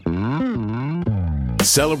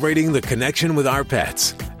Celebrating the connection with our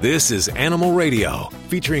pets. This is Animal Radio,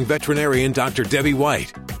 featuring veterinarian Dr. Debbie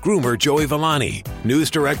White, groomer Joey Villani, news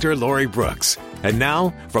director Lori Brooks. And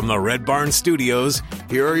now, from the Red Barn Studios,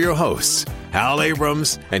 here are your hosts, Hal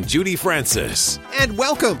Abrams and Judy Francis. And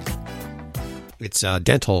welcome. It's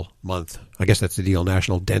dental month. I guess that's the deal,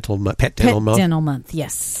 National Dental Pet Dental Month. Dental Month,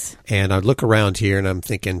 yes. And I look around here and I'm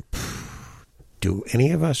thinking, do any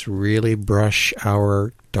of us really brush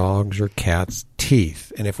our dogs or cats'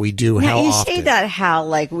 teeth? And if we do, now, how you often? You say that, Hal,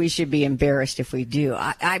 like we should be embarrassed if we do.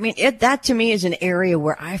 I mean, that to me is an area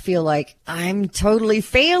where I feel like I'm totally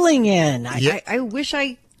failing in. I wish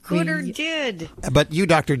I could or did. But you,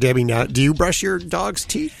 Dr. Debbie, now, do you brush your dog's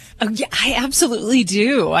teeth? Oh, yeah, I absolutely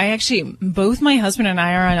do. Both my husband and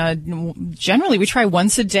I are generally we try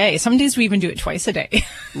once a day. Some days we even do it twice a day.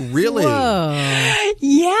 Really? Whoa.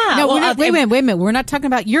 Yeah. No, wait a minute. We're not talking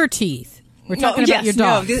about your teeth. We're talking about your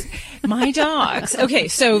dogs. No, my dogs. Okay,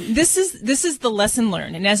 so this is the lesson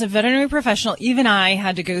learned. And as a veterinary professional, even I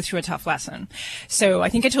had to go through a tough lesson. So I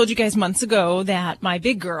think I told you guys months ago that my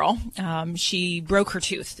big girl, she broke her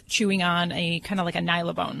tooth chewing on a kind of like a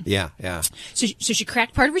nylabone. Yeah. So she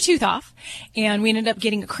cracked part of her tooth off, and we ended up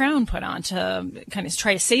getting a crown put on to kind of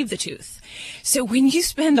try to save the tooth. So when you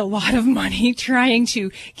spend a lot of money trying to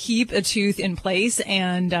keep a tooth in place,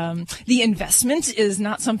 and the investment is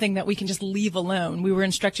not something that we can just leave alone. We were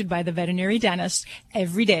instructed by the veterinary dentist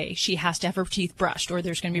every day she has to have her teeth brushed or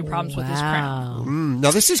there's going to be problems with this crown.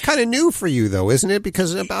 Now, this is kind of new for you, though, isn't it?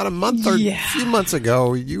 Because about a month or a few months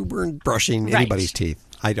ago, you weren't brushing anybody's teeth.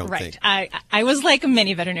 I don't think. I was like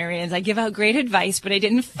many veterinarians. I give out great advice, but I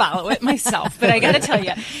didn't follow it myself. But I got to tell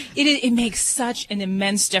you, it makes such an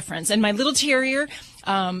immense difference. And my little terrier,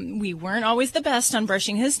 we weren't always the best on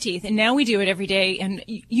brushing his teeth, and now we do it every day, and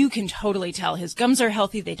you can totally tell his gums are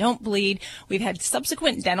healthy. They don't bleed. We've had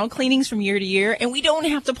subsequent dental cleanings from year to year, and we don't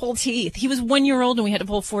have to pull teeth. He was 1 year old, and we had to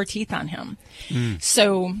pull 4 teeth on him.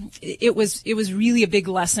 So it was really a big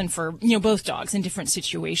lesson for both dogs in different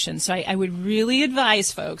situations. So I would really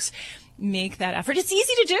advise folks, make that effort. It's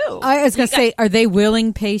easy to do. I was going to say, are they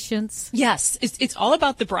willing patients? Yes. It's all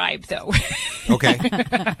about the bribe, though. Okay.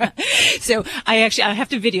 So I have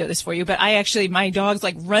to video this for you, but my dogs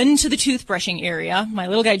run to the toothbrushing area. My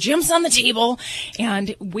little guy jumps on the table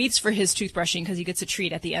and waits for his toothbrushing because he gets a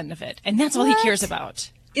treat at the end of it. And that's all he cares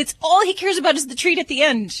about. It's all he cares about is the treat at the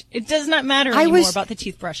end. It does not matter anymore about the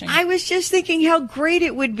teeth brushing. I was just thinking how great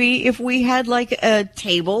it would be if we had a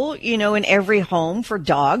table, in every home for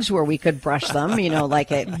dogs where we could brush them,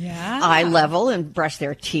 like at eye level and brush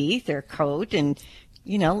their teeth, their coat, and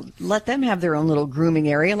let them have their own little grooming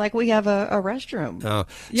area like we have a restroom. Oh,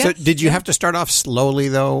 yes. So did you have to start off slowly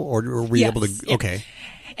though, or were you able to? Yeah. Okay.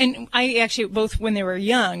 And I actually, both when they were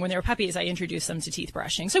young, when they were puppies, I introduced them to teeth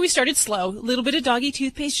brushing. So we started slow, a little bit of doggy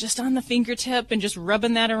toothpaste just on the fingertip and just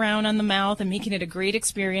rubbing that around on the mouth and making it a great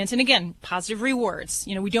experience. And again, positive rewards.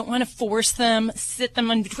 We don't want to force them, sit them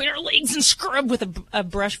in between our legs and scrub with a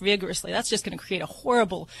brush vigorously. That's just going to create a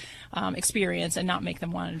horrible experience and not make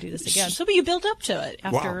them want to do this again. So, but you build up to it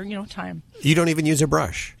after, time. You don't even use a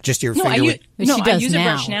brush, just your finger. I use a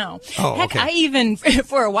brush now. Oh, Heck, okay. I even,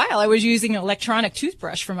 for a while, I was using an electronic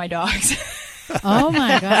toothbrush for my dogs. Oh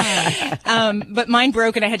my God. But mine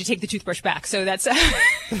broke and I had to take the toothbrush back. So that's, so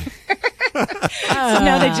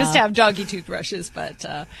now they just have doggy toothbrushes, but,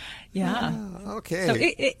 yeah. Okay. So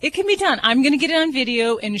it can be done. I'm going to get it on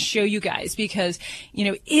video and show you guys because,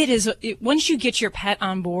 once you get your pet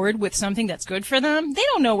on board with something that's good for them, they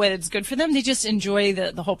don't know whether it's good for them. They just enjoy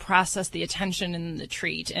the whole process, the attention and the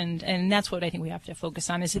treat. And that's what I think we have to focus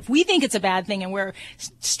on is if we think it's a bad thing and we're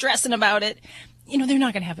stressing about it, they're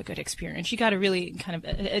not going to have a good experience. You got to really kind of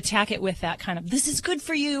attack it with that kind of, this is good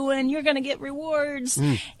for you and you're going to get rewards.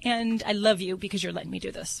 And I love you because you're letting me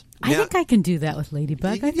do this. I think I can do that with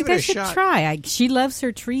Ladybug. I think I should try. She loves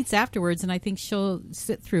her treats afterwards, and I think she'll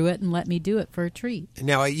sit through it and let me do it for a treat.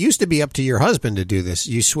 Now, it used to be up to your husband to do this.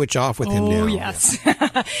 You switch off with him now. Oh, yes.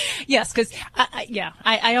 Yes, because,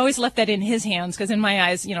 I always left that in his hands because in my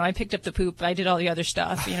eyes, I picked up the poop. I did all the other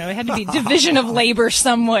stuff. It had to be division of labor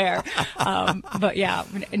somewhere. But yeah,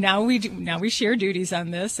 now we share duties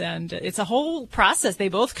on this, and it's a whole process. They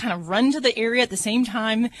both kind of run to the area at the same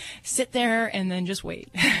time, sit there, and then just wait.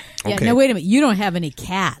 Yeah, okay. Now wait a minute. You don't have any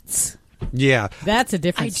cats. Yeah. That's a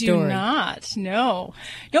different story. I do not. No,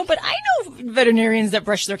 but I know veterinarians that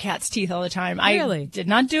brush their cats' teeth all the time. Really? I did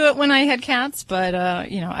not do it when I had cats, but,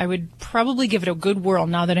 I would probably give it a good whirl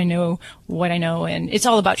now that I know what I know. And it's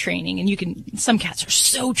all about training. And some cats are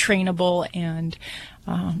so trainable and,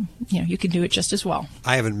 you can do it just as well.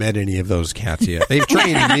 I haven't met any of those cats yet. They've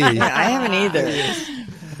trained me. I haven't either.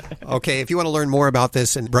 Okay, if you want to learn more about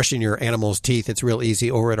this and brushing your animal's teeth, it's real easy.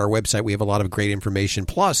 Over at our website, we have a lot of great information.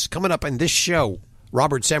 Plus, coming up in this show,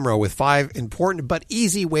 Robert Semro with 5 important but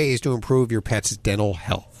easy ways to improve your pet's dental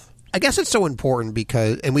health. I guess it's so important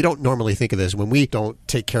because, and we don't normally think of this, when we don't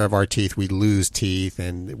take care of our teeth, we lose teeth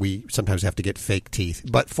and we sometimes have to get fake teeth.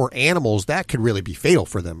 But for animals, that could really be fatal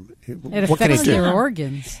for them. It affects their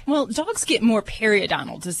organs. Well, dogs get more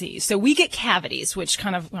periodontal disease. So we get cavities, which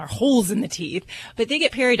kind of are holes in the teeth, but they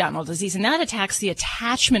get periodontal disease, and that attacks the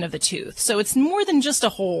attachment of the tooth. So it's more than just a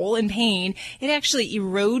hole and pain. It actually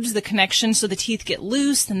erodes the connection so the teeth get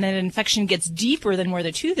loose, and then infection gets deeper than where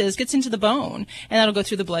the tooth is, gets into the bone, and that'll go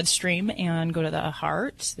through the bloodstream and go to the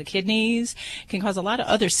heart, the kidneys, can cause a lot of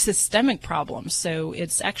other systemic problems. So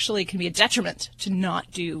it's actually can be a detriment to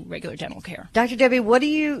not do regular dental care. Dr. Debbie, what do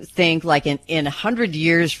you think, like in 100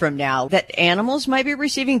 years from now, that animals might be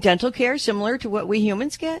receiving dental care similar to what we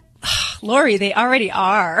humans get? Lori, they already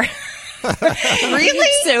are. Really?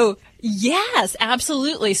 So, yes,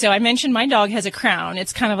 absolutely. So I mentioned my dog has a crown.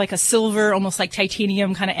 It's kind of like a silver, almost like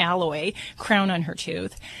titanium kind of alloy crown on her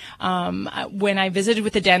tooth. When I visited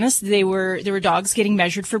with the dentist, there were dogs getting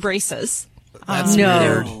measured for braces.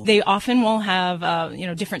 No. They often will have,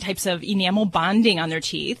 different types of enamel bonding on their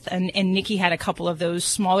teeth. And Nikki had a couple of those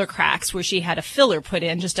smaller cracks where she had a filler put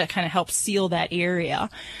in just to kind of help seal that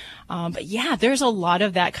area. But yeah, there's a lot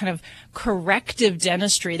of that kind of corrective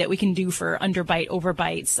dentistry that we can do for underbite,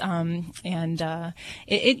 overbites.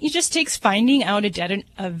 It just takes finding out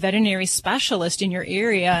a veterinary specialist in your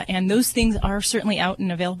area. And those things are certainly out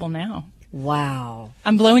and available now. Wow.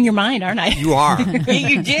 I'm blowing your mind, aren't I? You are.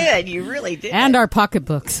 You did. You really did. And our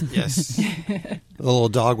pocketbooks. Yes. A little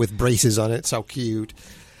dog with braces on it. So cute.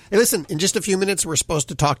 Hey, listen, in just a few minutes, we're supposed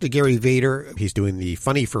to talk to Gary Vader. He's doing the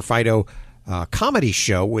Funny for Fido comedy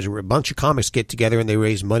show where a bunch of comics get together and they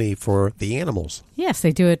raise money for the animals. Yes,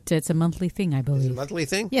 they do it. It's a monthly thing, I believe. Is it a monthly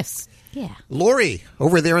thing? Yes. Yeah. Lori,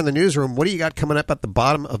 over there in the newsroom, what do you got coming up at the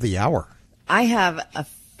bottom of the hour? I have a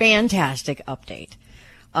fantastic update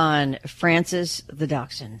on Frances the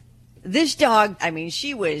Dachshund. This dog, I mean,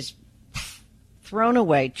 she was thrown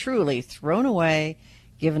away, truly thrown away,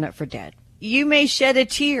 given up for dead. You may shed a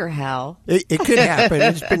tear, Hal. It could happen.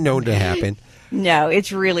 It's been known to happen. No,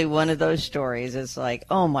 it's really one of those stories. It's like,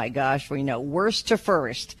 oh my gosh, we know worst to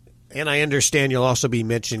first. And I understand you'll also be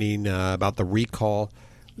mentioning about the recall,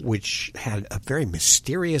 which had a very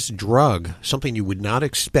mysterious drug, something you would not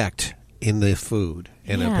expect in the food.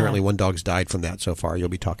 And apparently one dog's died from that so far. You'll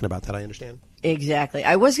be talking about that, I understand. Exactly.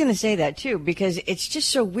 I was going to say that, too, because it's just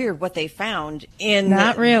so weird what they found in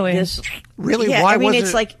Not really. This. Really? Yeah, Why I mean, was it's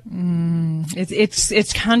it? like...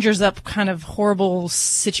 It conjures up kind of horrible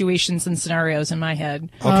situations and scenarios in my head.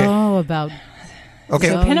 Okay. Oh, about... Okay.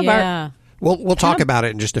 So, Pennebar- We'll talk about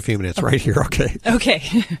it in just a few minutes right here, okay? Okay.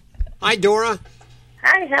 Hi, Dora.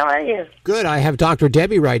 Hi, how are you? Good. I have Dr.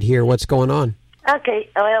 Debbie right here. What's going on? Okay,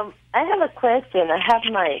 well, I have a question. I have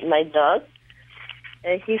my dog.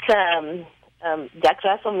 He's Jack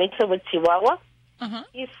Russell mixed with Chihuahua. Uh-huh.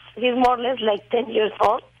 He's more or less like 10 years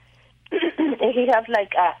old, and he has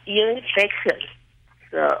like a ear infection.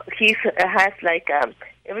 So he has like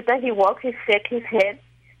every time he walks, he shakes his head.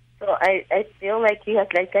 So I feel like he has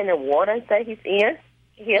like kind of water inside his ear.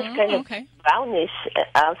 He has kind of brownish,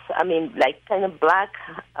 like kind of black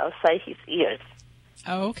outside his ears.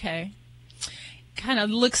 Oh, okay. Kind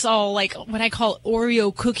of looks all like what I call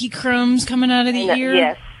Oreo cookie crumbs coming out of the ear.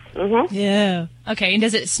 Yes. Mm-hmm. Yeah. Okay. And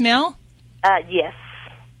does it smell? Yes.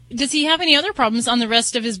 Does he have any other problems on the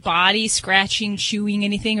rest of his body, scratching, chewing,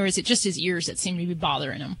 anything, or is it just his ears that seem to be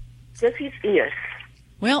bothering him? Just his ears.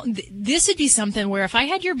 Well, this would be something where if I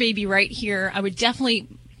had your baby right here, I would definitely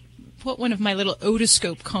put one of my little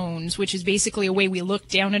otoscope cones, which is basically a way we look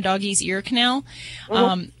down a doggy's ear canal.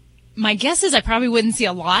 Mm-hmm. My guess is I probably wouldn't see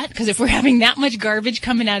a lot, because if we're having that much garbage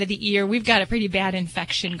coming out of the ear, we've got a pretty bad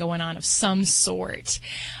infection going on of some sort.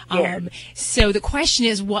 Yeah. So the question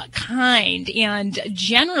is what kind? And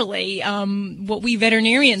generally, what we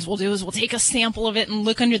veterinarians will do is we'll take a sample of it and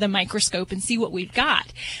look under the microscope and see what we've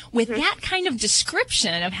got. With that kind of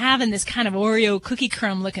description of having this kind of Oreo cookie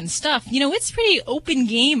crumb looking stuff, it's pretty open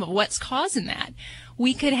game of what's causing that.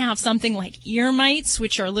 We could have something like ear mites,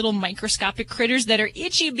 which are little microscopic critters that are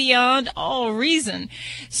itchy beyond all reason.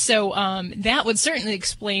 So that would certainly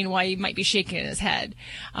explain why he might be shaking his head.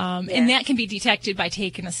 And that can be detected by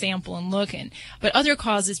taking a sample and looking. But other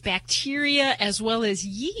causes, bacteria as well as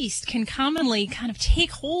yeast, can commonly kind of take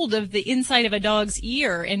hold of the inside of a dog's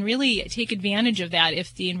ear and really take advantage of that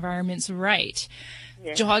if the environment's right.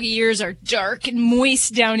 Dog ears are dark and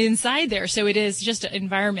moist down inside there, so it is just an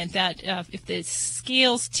environment that if the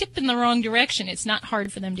scales tip in the wrong direction, it's not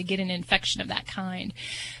hard for them to get an infection of that kind.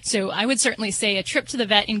 So I would certainly say a trip to the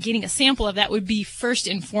vet and getting a sample of that would be first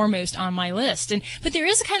and foremost on my list. But there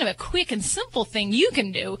is a kind of a quick and simple thing you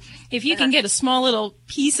can do. If you can get a small little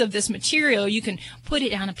piece of this material, you can put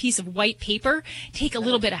it on a piece of white paper, take a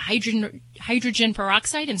little bit of hydrogen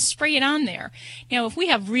peroxide and spray it on there. Now, if we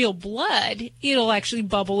have real blood, it'll actually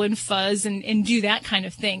bubble and fuzz and do that kind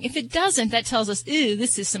of thing. If it doesn't, that tells us, ew,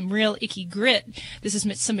 this is some real icky grit. This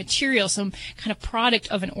is some material, some kind of product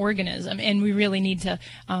of an organism, and we really need to,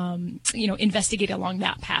 investigate along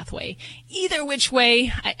that pathway. Either which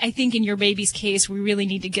way, I think in your baby's case, we really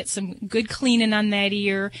need to get some good cleaning on that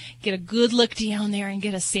ear, get a good look down there, and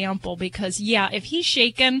get a sample because, yeah, if he's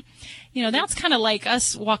shaking, that's kind of like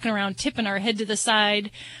us walking around tipping our head to the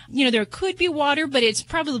side. There could be water, but it's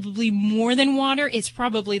probably more than water. It's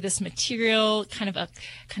probably this material, kind of a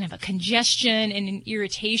congestion and an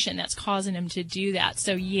irritation that's causing him to do that.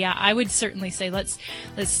 So yeah, I would certainly say let's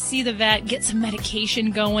see the vet, get some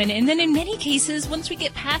medication going, and then in many cases, once we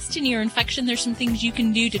get past an ear infection, there's some things you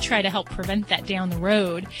can do to try to help prevent that down the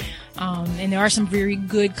road. And there are some very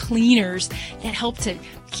good cleaners that help to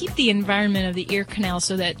keep the environment of the ear canal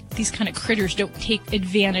so that these kind of critters don't take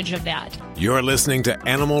advantage of that. You're listening to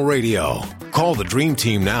Animal Radio. Call the Dream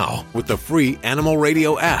Team now with the free Animal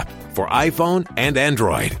Radio app for iPhone and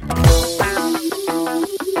Android.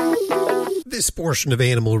 This portion of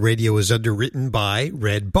Animal Radio is underwritten by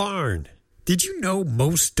Red Barn. Did you know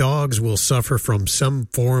most dogs will suffer from some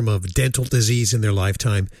form of dental disease in their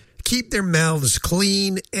lifetime? Keep their mouths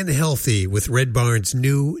clean and healthy with Red Barn's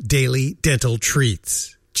new daily dental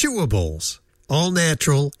treats. Chewables. All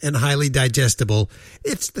natural and highly digestible.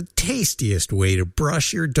 It's the tastiest way to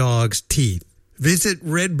brush your dog's teeth. Visit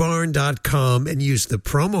redbarn.com and use the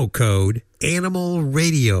promo code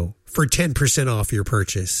ANIMALRADIO for 10% off your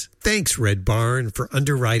purchase. Thanks, Red Barn, for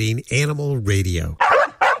underwriting Animal Radio.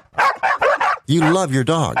 You love your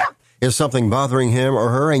dog. Is something bothering him or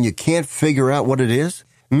her and you can't figure out what it is?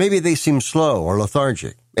 Maybe they seem slow or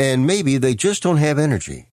lethargic, and maybe they just don't have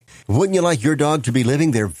energy. Wouldn't you like your dog to be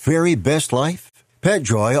living their very best life?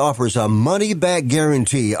 PetJoy offers a money-back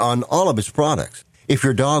guarantee on all of its products. If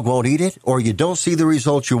your dog won't eat it or you don't see the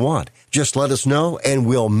results you want, just let us know and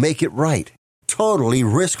we'll make it right. Totally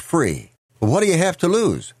risk-free. What do you have to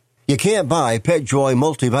lose? You can't buy PetJoy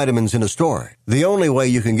multivitamins in a store. The only way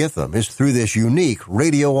you can get them is through this unique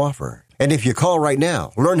radio offer. And if you call right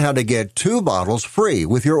now, learn how to get 2 bottles free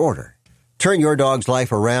with your order. Turn your dog's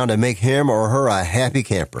life around and make him or her a happy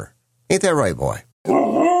camper. Ain't that right, boy?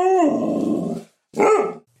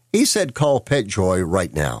 He said call PetJoy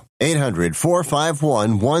right now.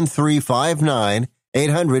 800-451-1359.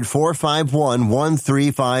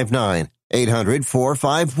 800-451-1359.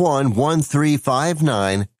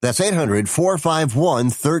 800-451-1359. That's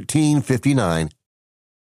 800-451-1359.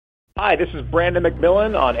 Hi, this is Brandon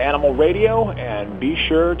McMillan on Animal Radio, and be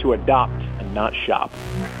sure to adopt and not shop.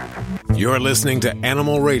 You're listening to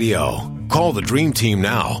Animal Radio. Call the Dream Team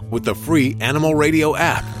now with the free Animal Radio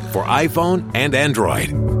app for iPhone and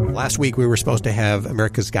Android. Last week we were supposed to have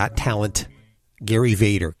America's Got Talent Gary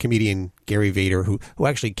Vader, comedian Gary Vader, who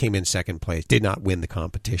actually came in second place, did not win the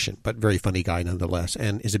competition, but very funny guy nonetheless,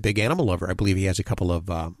 and is a big animal lover. I believe he has a couple of,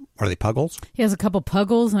 are they puggles? He has a couple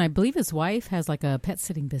puggles, and I believe his wife has like a pet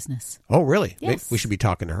sitting business. Oh, really? Yes. We should be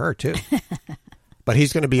talking to her, too. But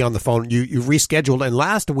he's going to be on the phone. You rescheduled, and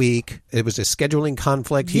last week it was a scheduling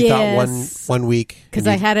conflict. He thought one week. Because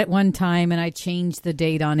I had it one time, and I changed the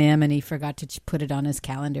date on him, and he forgot to put it on his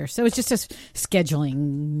calendar. So it's just a scheduling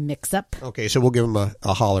mix-up. Okay, so we'll give him a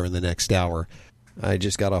holler in the next hour. I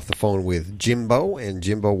just got off the phone with Jimbo, and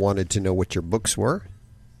Jimbo wanted to know what your books were.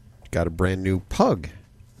 Got a brand new pug.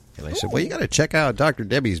 And I said, well, you got to check out Dr.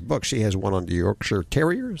 Debbie's book. She has one on the Yorkshire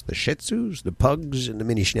Terriers, the Shih Tzus, the Pugs, and the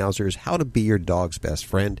Mini Schnauzers, How to Be Your Dog's Best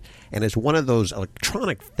Friend. And it's one of those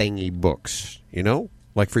electronic thingy books, you know,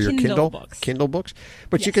 like for your Kindle books.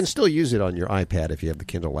 But yes, you can still use it on your iPad if you have the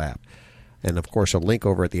Kindle app. And, of course, a link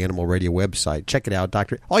over at the Animal Radio website. Check it out.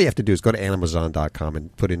 All you have to do is go to Amazon.com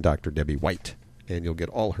and put in Dr. Debbie White, and you'll get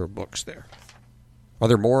all her books there. Are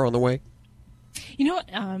there more on the way? You know what?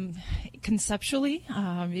 Conceptually,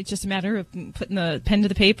 it's just a matter of putting the pen to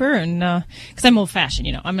the paper, and because I'm old-fashioned,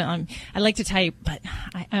 you know, I like to type, but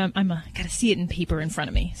I got to see it in paper in front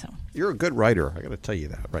of me. So you're a good writer. I got to tell you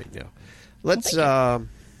that right now. Let's go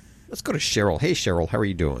to Cheryl. Hey, Cheryl, how are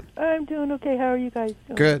you doing? I'm doing okay. How are you guys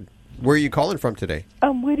doing? Good. Where are you calling from today?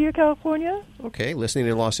 Whittier, California. Okay, listening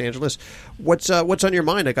in Los Angeles. What's on your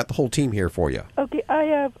mind? I got the whole team here for you. Okay, I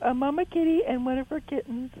have a mama kitty and one of her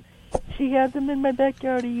kittens. She had them in my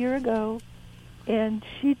backyard a year ago, and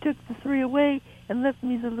she took the 3 away and left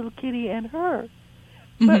me the little kitty and her.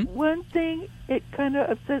 Mm-hmm. But one thing, it kind of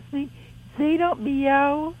upsets me. They don't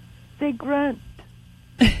meow, they grunt.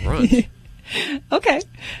 Grunt? Okay.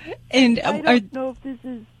 And I don't know if this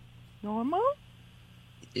is normal.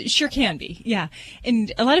 Sure can be, yeah.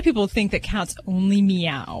 And a lot of people think that cats only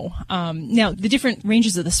meow. Now, the different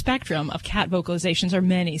ranges of the spectrum of cat vocalizations are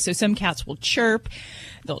many. So some cats will chirp,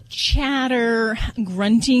 they'll chatter.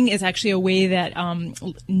 Grunting is actually a way that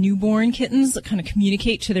newborn kittens kind of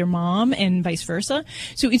communicate to their mom and vice versa.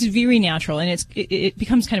 So it's very natural, and it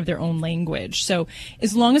becomes kind of their own language. So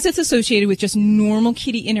as long as it's associated with just normal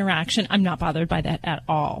kitty interaction, I'm not bothered by that at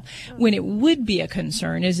all. When it would be a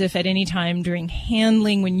concern is if at any time during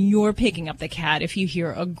handling, when you're picking up the cat, if you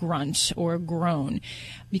hear a grunt or a groan,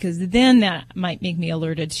 because then that might make me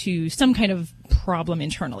alerted to some kind of problem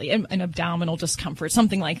internally, an abdominal discomfort,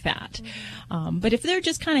 something like that. But if they're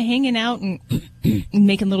just kind of hanging out and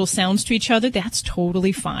making little sounds to each other, that's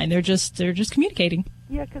totally fine. They're just communicating.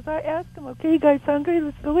 Yeah, because I asked them, okay, you guys hungry?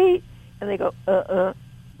 Let's go eat. And they go,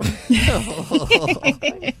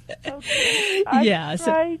 Okay. I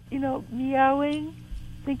tried, meowing,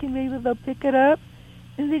 thinking maybe they'll pick it up.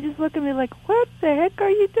 And they just look at me like, what the heck are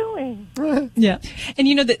you doing? Yeah.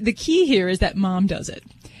 And, the key here is that mom does it.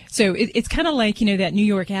 So it's kind of like, that New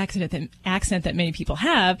York accent that many people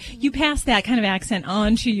have. You pass that kind of accent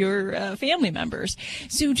on to your family members.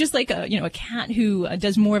 So just like a cat who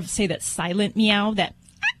does more of, say, that silent meow, that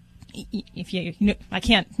if I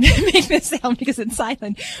can't make this sound because it's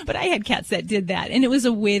silent, but I had cats that did that, and it was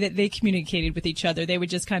a way that they communicated with each other. They would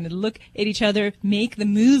just kind of look at each other, make the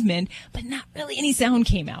movement, but not really any sound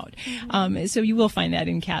came out. Mm-hmm. So you will find that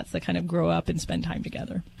in cats that kind of grow up and spend time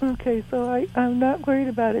together. Okay, so I'm not worried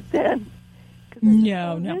about it then.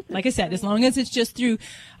 No. Like I said, as long as it's just through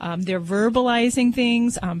they're verbalizing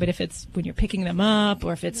things, but if it's when you're picking them up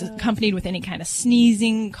or if it's accompanied with any kind of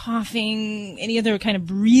sneezing, coughing, any other kind of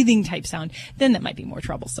breathing type sound, then that might be more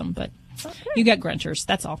troublesome. But you got grunters,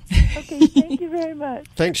 that's all. Okay, thank you very much.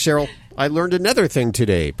 Thanks, Cheryl. I learned another thing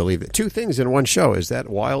today, believe it. 2 things in one show. Is that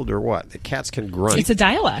wild or what? The cats can grunt. It's a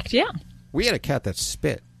dialect, yeah. We had a cat that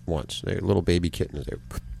spit once. They're little baby kittens.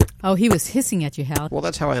 Oh, he was hissing at you, Hal. Well,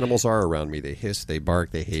 that's how animals are around me. They hiss, they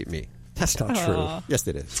bark, they hate me. That's not true. Yes,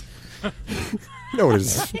 it is. No, it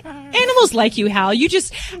isn't. Animals like you, Hal.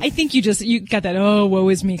 I think you got that, oh, woe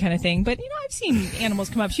is me kind of thing. But, I've seen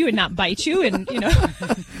animals come up to you and not bite you and,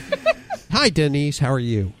 Hi, Denise. How are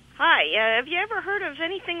you? Hi. Have you ever heard of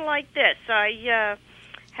anything like this? I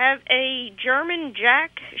have a German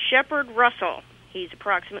Jack Shepherd Russell. He's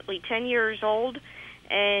approximately 10 years old,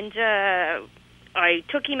 and I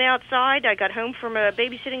took him outside. I got home from a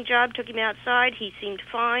babysitting job, took him outside. He seemed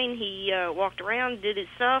fine. He walked around, did his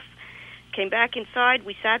stuff, came back inside.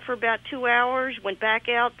 We sat for about 2 hours, went back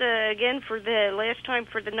out again for the last time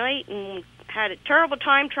for the night, and had a terrible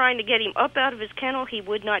time trying to get him up out of his kennel. He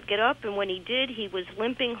would not get up, and when he did, he was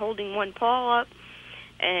limping, holding one paw up.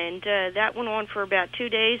 And that went on for about 2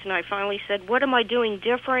 days, and I finally said, what am I doing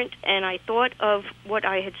different? And I thought of what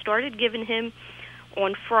I had started giving him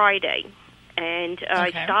on Friday. And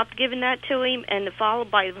I stopped giving that to him, and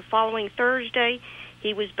by the following Thursday,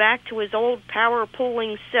 he was back to his old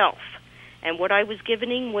power-pulling self. And what I was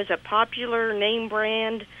giving him was a popular name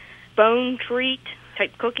brand bone treat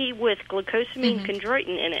type cookie with glucosamine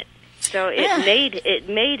chondroitin in it. So it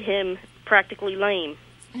made him practically lame.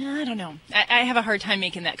 I don't know. I have a hard time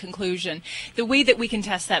making that conclusion. The way that we can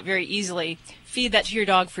test that very easily, feed that to your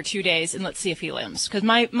dog for 2 days and let's see if he limps. Because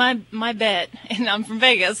my bet, and I'm from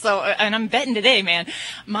Vegas, and I'm betting today, man,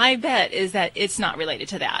 my bet is that it's not related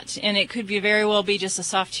to that. And it could very well be just a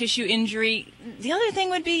soft tissue injury. The other thing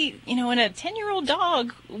would be, in a 10-year-old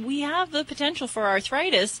dog, we have the potential for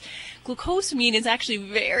arthritis. Glucosamine is actually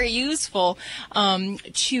very useful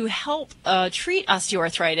to help treat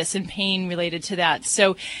osteoarthritis and pain related to that.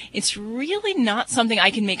 So it's really not something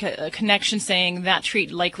I can make a connection saying that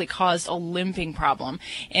treat likely caused a limping problem.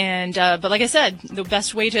 And but like I said, the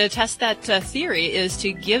best way to test that theory is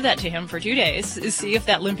to give that to him for 2 days, see if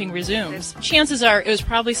that limping resumes. Chances are it was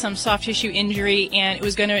probably some soft tissue injury, and it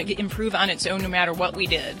was going to improve on its own no matter what we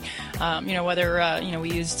did. Whether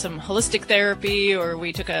we used some holistic therapy or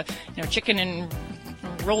we took a chicken and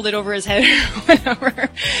rolled it over his head or whatever.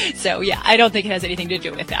 So yeah, I don't think it has anything to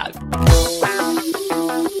do with that.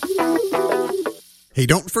 Hey,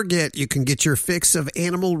 don't forget, you can get your fix of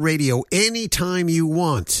Animal Radio anytime you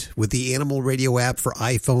want with the Animal Radio app for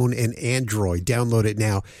iPhone and Android. Download it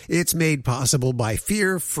now. It's made possible by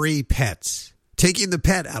Fear Free Pets, taking the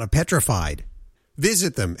pet out of petrified.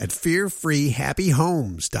 Visit them at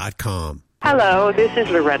fearfreehappyhomes.com. Hello, this is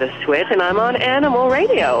Loretta Swit, and I'm on Animal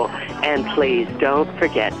Radio. And please don't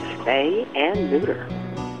forget to spay and neuter.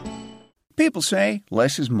 People say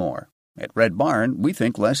less is more. At Red Barn, we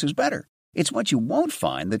think less is better. It's what you won't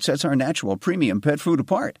find that sets our natural premium pet food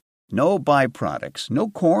apart. No byproducts, no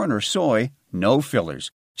corn or soy, no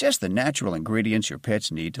fillers. Just the natural ingredients your pets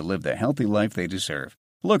need to live the healthy life they deserve.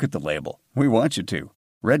 Look at the label. We want you to.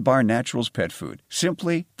 Red Barn Naturals Pet Food.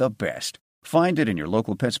 Simply the best. Find it in your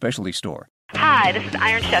local pet specialty store. Hi, this is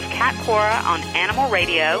Iron Chef Kat Cora on Animal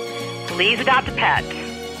Radio. Please adopt a pet.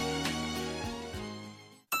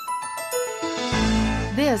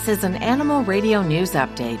 This is an Animal Radio News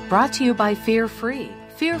Update brought to you by Fear Free.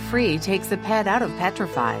 Fear Free takes the pet out of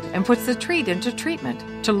petrified and puts the treat into treatment.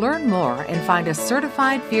 To learn more and find a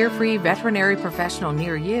certified Fear Free veterinary professional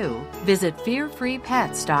near you, visit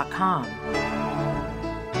fearfreepets.com.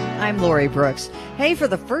 I'm Lori Brooks. Hey, for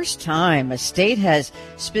the first time, a state has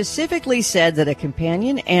specifically said that a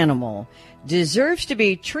companion animal deserves to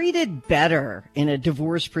be treated better in a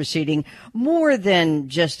divorce proceeding, more than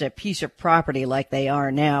just a piece of property like they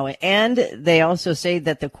are now. And they also say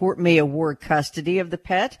that the court may award custody of the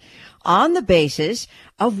pet on the basis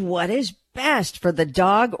of what is best for the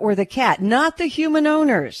dog or the cat, not the human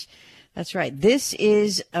owners. That's right. This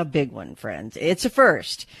is a big one, friends. It's a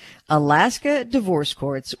first. Alaska divorce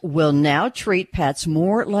courts will now treat pets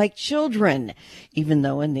more like children, even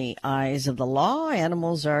though in the eyes of the law,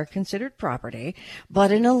 animals are considered property.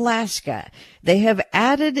 But in Alaska, they have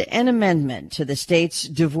added an amendment to the state's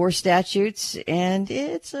divorce statutes, and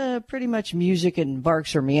it's pretty much music and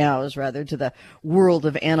barks or meows, rather, to the world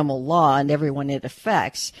of animal law and everyone it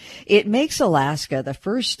affects. It makes Alaska the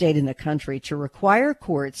first state in the country to require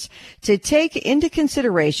courts to take into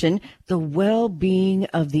consideration the well-being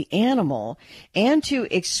of the animal and to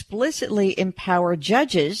explicitly empower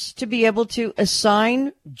judges to be able to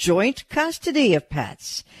assign joint custody of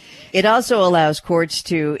pets. It also allows courts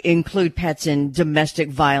to include pets in domestic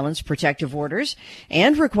violence protective orders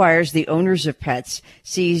and requires the owners of pets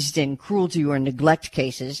seized in cruelty or neglect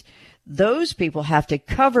cases. Those people have to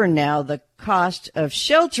cover now the cost of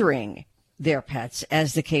sheltering their pets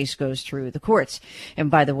as the case goes through the courts. And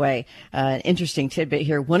by the way, an interesting tidbit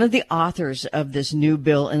here. One of the authors of this new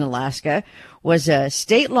bill in Alaska was a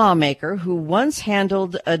state lawmaker who once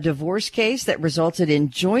handled a divorce case that resulted in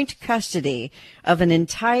joint custody of an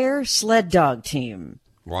entire sled dog team.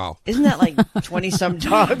 Wow. Isn't that like 20-some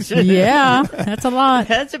dogs? Yeah, that's a lot.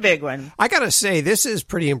 That's a big one. I got to say, this is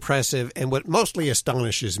pretty impressive. And what mostly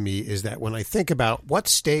astonishes me is that when I think about what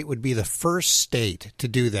state would be the first state to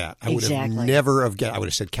do that, I would have never have guessed. I would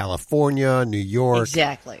have said California, New York.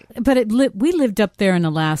 Exactly. But we lived up there in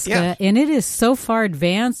Alaska, and it is so far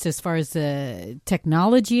advanced as far as the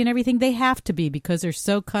technology and everything. They have to be, because they're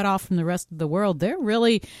so cut off from the rest of the world. They're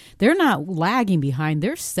not lagging behind.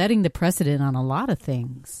 They're setting the precedent on a lot of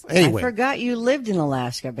things. Anyway. I forgot you lived in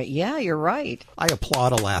Alaska, but yeah, you're right. I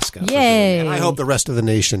applaud Alaska. Yay. And I hope the rest of the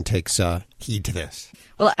nation takes heed to this.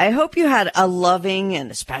 Well, I hope you had a loving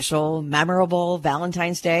and special, memorable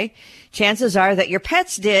Valentine's Day. Chances are that your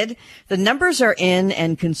pets did. The numbers are in,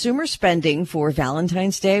 and consumer spending for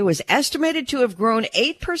Valentine's Day was estimated to have grown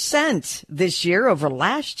 8% this year over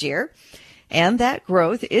last year. And that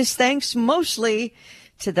growth is thanks mostly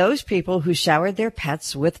to those people who showered their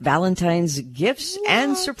pets with Valentine's gifts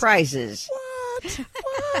and surprises. What?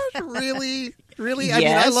 Really? Really? Yes. I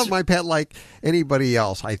mean, I love my pet like anybody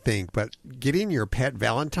else, I think, but getting your pet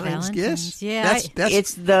Valentine's gifts? Yeah. That's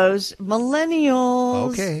it's those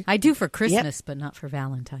millennials. Okay. I do for Christmas, but not for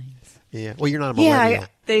Valentine's. Yeah. Well, you're not a millennial. Yeah,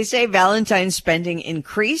 they say Valentine's spending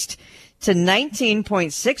increased to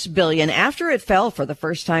 $19.6 billion after it fell for the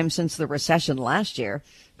first time since the recession last year.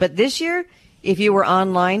 But this year, if you were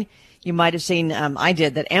online, you might have seen, I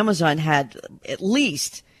did, that Amazon had at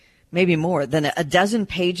least, maybe more than a dozen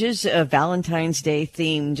pages of Valentine's Day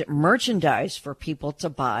themed merchandise for people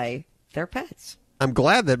to buy their pets. I'm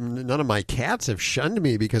glad that none of my cats have shunned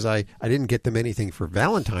me because I didn't get them anything for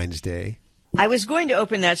Valentine's Day. I was going to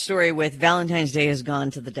open that story with Valentine's Day has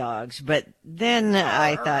gone to the dogs, but then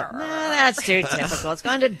I thought, that's too typical. It's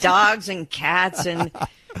gone to dogs and cats and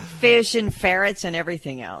fish and ferrets and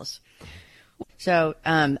everything else. So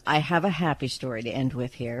I have a happy story to end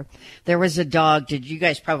with here. There was a dog, you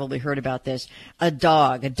guys probably heard about this, a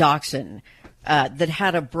dachshund, that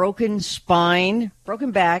had a broken spine,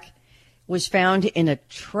 broken back, was found in a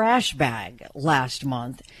trash bag last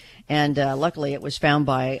month. And luckily it was found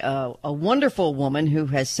by a wonderful woman who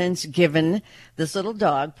has since given this little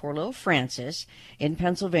dog, poor little Francis, in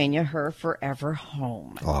Pennsylvania, her forever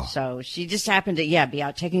home. Oh. So she just happened to, be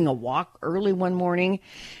out taking a walk early one morning.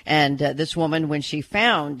 And this woman, when she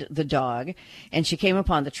found the dog, and she came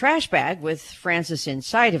upon the trash bag with Francis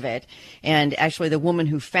inside of it. And actually the woman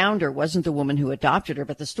who found her wasn't the woman who adopted her,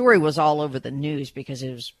 but the story was all over the news because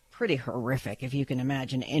it was pretty horrific, if you can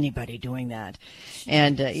imagine anybody doing that.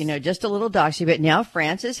 And, just a little doxy. But now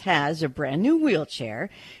Frances has a brand new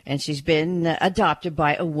wheelchair, and she's been adopted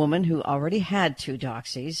by a woman who already had 2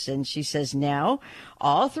 doxies. And she says now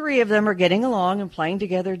all 3 of them are getting along and playing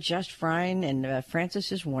together just fine. And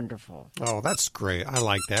Frances is wonderful. Oh, that's great. I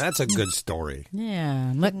like that. That's a good story.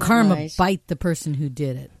 Yeah. Let karma bite the person who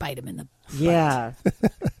did it. Bite him in the butt. Yeah.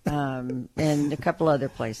 And a couple other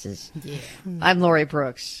places. Yeah. I'm Lori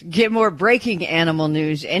Brooks. Get more breaking animal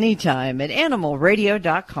news anytime at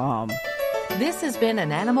animalradio.com. This has been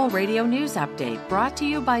an Animal Radio News Update brought to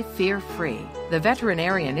you by Fear Free. The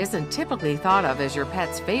veterinarian isn't typically thought of as your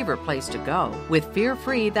pet's favorite place to go. With Fear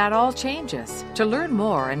Free, that all changes. To learn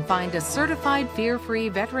more and find a certified Fear Free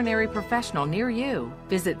veterinary professional near you,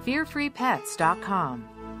 visit fearfreepets.com.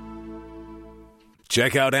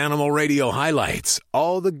 Check out Animal Radio highlights,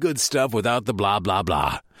 all the good stuff without the blah, blah,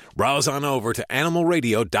 blah. Browse on over to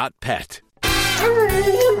animalradio.pet.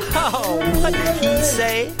 Oh, what did he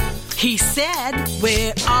say? He said,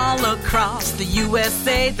 we're all across the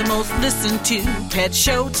USA, the most listened to pet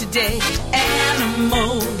show today.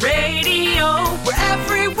 Animal Radio, we're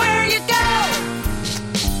everywhere you go.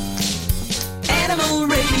 Animal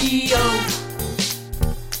Radio.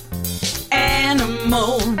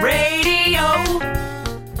 Animal Radio.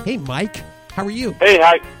 Hey, Mike. How are you? Hey,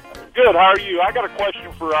 hi. Good. How are you? I got a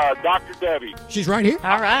question for Dr. Debbie. She's right here.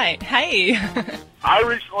 All right. Hey. I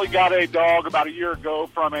recently got a dog about a year ago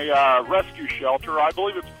from a rescue shelter. I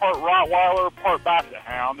believe it's part Rottweiler, part Basset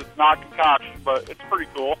Hound. It's not concoction, but it's pretty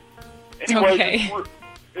cool. Anyway, okay.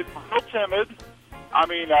 It's real timid. I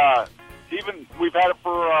mean, even we've had it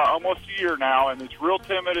for almost a year now, and it's real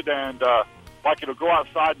timid, and like it'll go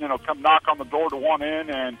outside and then it'll come knock on the door to one end,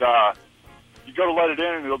 and you go to let it in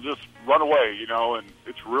and it'll just run away, and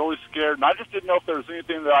it's really scared. And I just didn't know if there was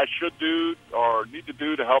anything that I should do or need to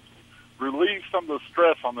do to help relieve some of the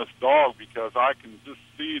stress on this dog, because I can just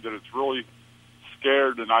see that it's really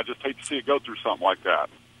scared, and I just hate to see it go through something like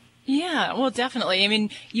that. Yeah, well, definitely. I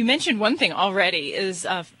mean, you mentioned one thing already is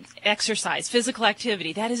exercise, physical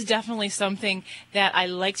activity. That is definitely something that I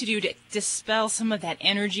like to do to dispel some of that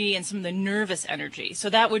energy and some of the nervous energy.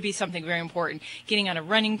 So that would be something very important. Getting on a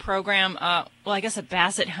running program, well, I guess a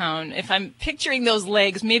Basset Hound, if I'm picturing those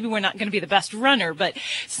legs, maybe we're not going to be the best runner, but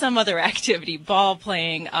some other activity, ball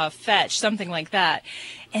playing, fetch, something like that.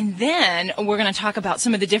 And then we're going to talk about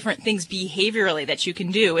some of the different things behaviorally that you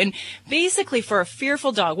can do. And basically for a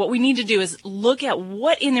fearful dog, what we need to do is look at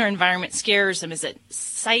what in their environment scares them. Is it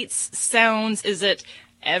sights, sounds? Is it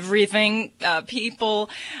everything, people,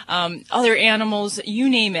 other animals, you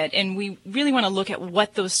name it. And we really want to look at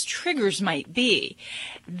what those triggers might be.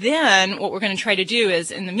 Then what we're going to try to do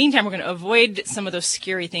is, in the meantime, we're going to avoid some of those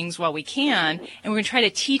scary things while we can, and we're going to try to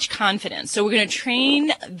teach confidence. So we're going to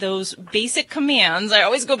train those basic commands. I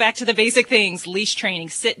always go back to the basic things: leash training,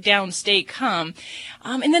 sit down, stay calm,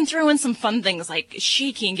 and then throw in some fun things like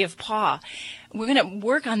shaking, give paw. We're going to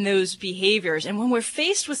work on those behaviors. And when we're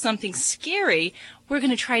faced with something scary, we're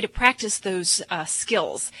going to try to practice those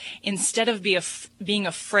skills instead of being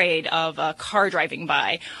afraid of a car driving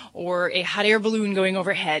by or a hot air balloon going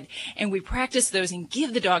overhead. And we practice those and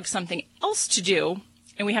give the dog something else to do.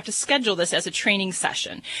 And we have to schedule this as a training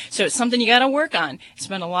session. So it's something you got to work on.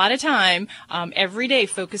 Spend a lot of time every day,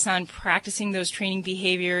 focus on practicing those training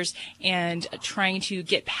behaviors and trying to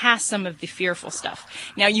get past some of the fearful stuff.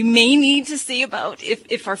 Now, you may need to see about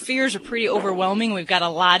if our fears are pretty overwhelming, we've got a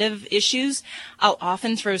lot of issues, I'll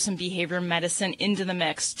often throw some behavior medicine into the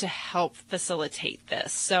mix to help facilitate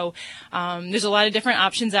this. So there's a lot of different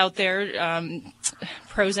options out there.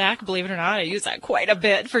 Prozac, believe it or not, I use that quite a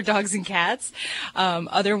bit for dogs and cats.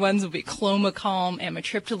 Other ones will be Clomicalm,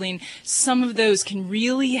 amitriptyline. Some of those can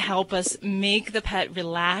really help us make the pet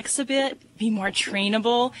relax a bit, be more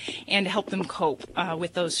trainable, and help them cope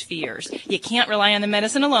with those fears. You can't rely on the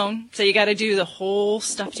medicine alone, so you got to do the whole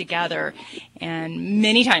stuff together. And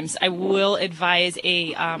many times I will advise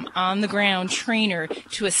a on-the-ground trainer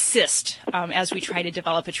to assist as we try to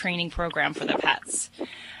develop a training program for the pets.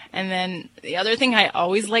 And then the other thing I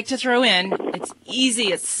always like to throw in, it's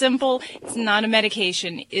easy, it's simple, it's not a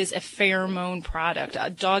medication, is a pheromone product, a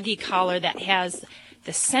doggy collar that has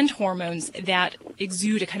the scent hormones that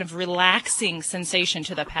exude a kind of relaxing sensation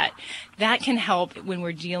to the pet. That can help when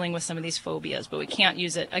we're dealing with some of these phobias, but we can't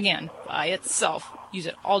use it, again, by itself. Use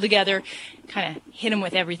it all together, kind of hit them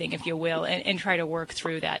with everything, if you will, and try to work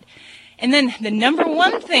through that. And then the number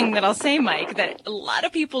one thing that I'll say, Mike, that a lot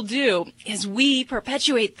of people do is we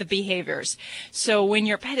perpetuate the behaviors. So when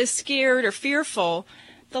your pet is scared or fearful,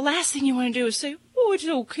 the last thing you want to do is say, "Oh, it's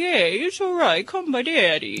okay. It's all right. Come by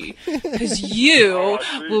Daddy." Because you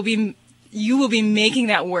will be making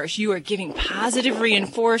that worse. You are giving positive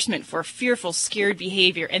reinforcement for fearful, scared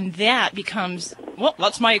behavior. And that becomes, well,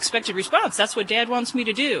 that's my expected response. That's what Dad wants me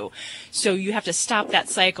to do. So you have to stop that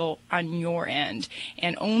cycle on your end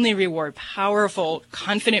and only reward powerful,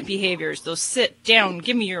 confident behaviors. Those sit down,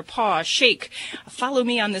 give me your paw, shake, follow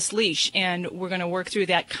me on this leash. And we're going to work through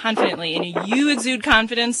that confidently. And you exude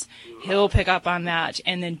confidence, he'll pick up on that.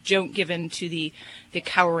 And then don't give in to the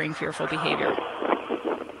cowering, fearful behavior.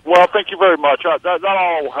 Well, thank you very much. That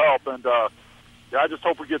all will help, and I just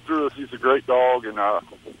hope we get through this. He's a great dog, and I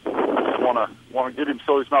just want to get him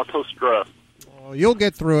so he's not so stressed. Well, you'll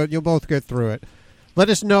get through it. You'll both get through it. Let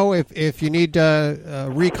us know if you need to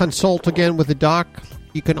reconsult again with the doc.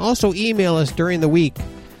 You can also email us during the week.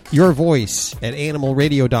 Your voice at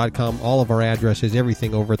animalradio.com. All of our addresses,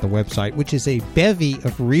 everything over at the website, which is a bevy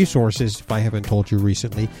of resources, if I haven't told you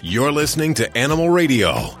recently. You're listening to Animal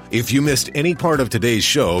Radio. If you missed any part of today's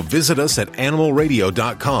show, visit us at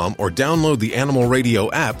animalradio.com or download the Animal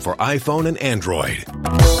Radio app for iPhone and Android.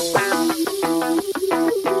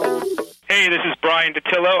 Hey, this is Brian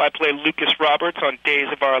DeTillo. I play Lucas Roberts on Days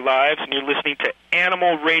of Our Lives, and you're listening to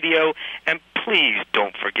Animal Radio. And please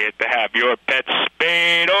don't forget to have your pet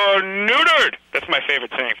spayed or neutered. That's my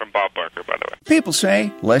favorite saying from Bob Barker, by the way. People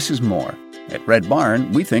say less is more. At Red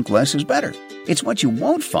Barn, we think less is better. It's what you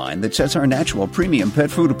won't find that sets our natural premium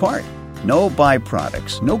pet food apart. No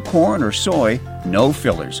byproducts, no corn or soy, no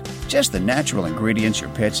fillers. Just the natural ingredients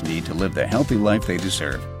your pets need to live the healthy life they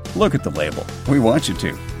deserve. Look at the label. We want you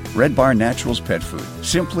to. Red Barn Naturals Pet Food.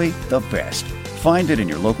 Simply the best. Find it in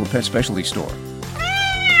your local pet specialty store.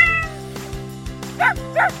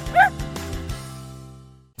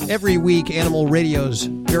 Every week, Animal Radio's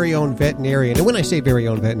very own veterinarian, and when I say very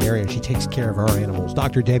own veterinarian, she takes care of our animals.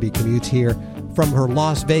 Dr. Debbie commutes here from her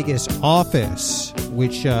Las Vegas office,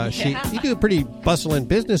 which you do a pretty bustling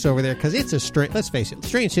business over there because it's let's face it,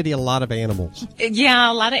 strange city, a lot of animals.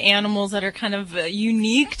 Yeah, a lot of animals that are kind of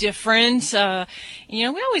unique, different. We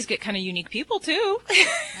always get kind of unique people, too.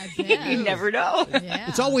 You never know. Yeah.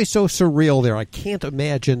 It's always so surreal there. I can't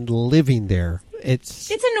imagine living there. It's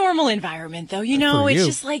a normal environment, though. It's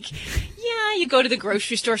just like, you go to the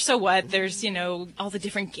grocery store, so what? There's, all the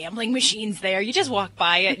different gambling machines there. You just walk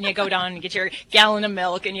by it, and you go down and get your gallon of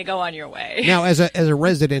milk, and you go on your way. Now, as a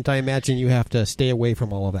resident, I imagine you have to stay away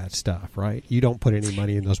from all of that stuff, right? You don't put any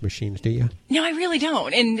money in those machines, do you? No, I really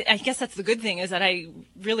don't. And I guess that's the good thing, is that I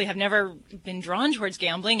really have never been drawn towards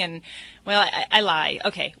gambling. And, well, I lie.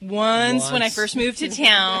 Okay, once when I first moved to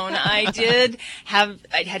town, I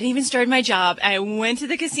hadn't even started my job. I went to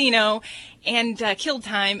the casino and killed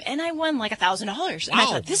time, and I won like $1,000. And I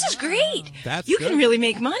thought, this is great. You can really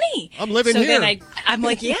make money. I'm living here. So then I'm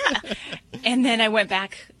like, yeah. And then I went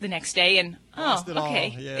back the next day, and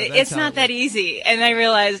okay, it's not that easy. And I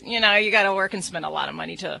realized, you got to work and spend a lot of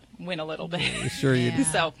money to win a little bit. Sure you do.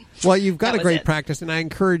 So, well, you've got a great practice, and I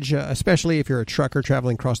encourage, especially if you're a trucker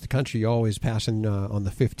traveling across the country, you're always passing on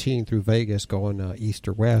the 15 through Vegas, going east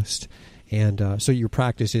or west. And so your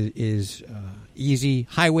practice is easy,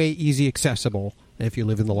 highway, easy accessible. If you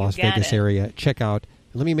live in the Las Vegas area, check out.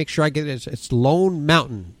 Let me make sure I get it. It's Lone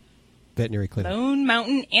Mountain Veterinary Clinic. Lone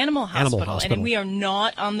Mountain Animal Hospital. And we are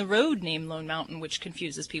not on the road named Lone Mountain, which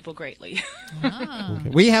confuses people greatly. Okay.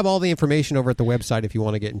 We have all the information over at the website if you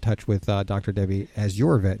want to get in touch with Dr. Debbie as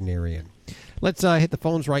your veterinarian. Let's hit the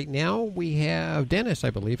phones right now. We have Dennis, I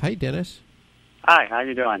believe. Hey, Dennis. Hi, how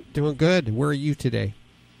you doing? Doing good. Where are you today?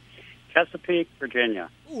 Chesapeake, Virginia.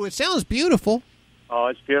 Oh, it sounds beautiful. Oh,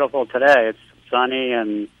 it's beautiful today. It's sunny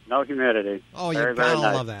and no humidity. Oh, very, you gotta very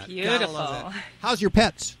nice. love that. Beautiful. Love that. How's your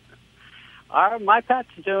pets? My pet's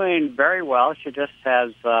doing very well. She just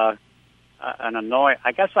has an annoying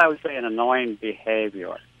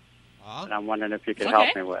behavior. And I'm wondering if you could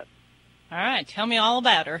help me with. All right, tell me all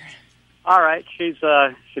about her. All right, she's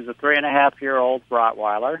a 3.5-year-old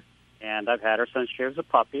Rottweiler, and I've had her since she was a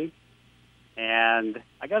puppy. And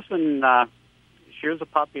I guess when she was a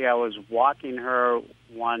puppy, I was walking her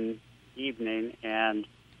one evening, and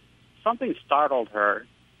something startled her.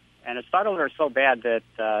 And it startled her so bad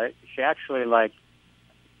that she actually,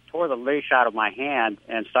 tore the leash out of my hand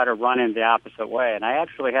and started running the opposite way. And I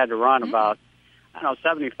actually had to run about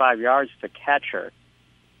 75 yards to catch her.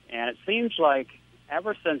 And it seems like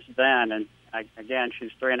ever since then, and again,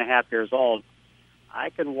 she's 3.5 years old, I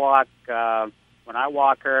can walk, when I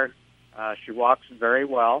walk her, she walks very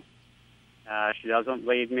well. She doesn't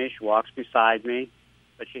lead me. She walks beside me.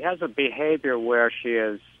 But she has a behavior where she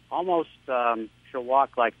is almost, she'll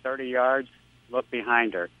walk like 30 yards, look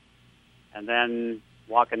behind her. And then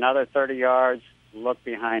walk another 30 yards, look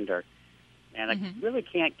behind her. And I really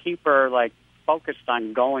can't keep her, like, focused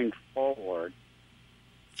on going forward.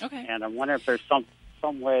 Okay. And I wonder if there's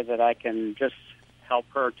some way that I can just help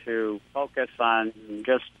her to focus on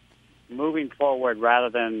just moving forward rather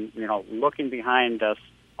than, looking behind us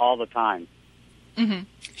all the time. Mm-hmm.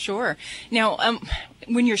 Sure. Now,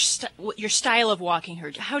 when your style of walking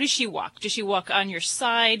her, how does she walk? Does she walk on your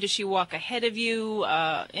side? Does she walk ahead of you?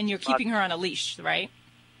 And you're keeping her on a leash, right?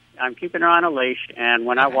 I'm keeping her on a leash, and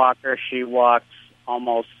when I walk her, she walks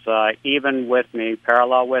almost even with me,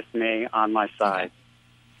 parallel with me on my side. Okay.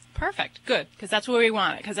 Perfect. Good. Because that's where we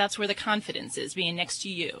want it. Because that's where the confidence is, being next to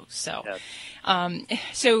you. So,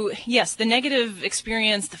 yes, the negative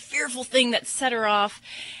experience, the fearful thing that set her off,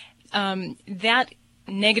 that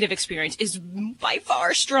negative experience is by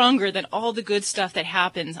far stronger than all the good stuff that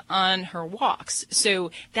happens on her walks.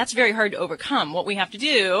 So that's very hard to overcome. What we have to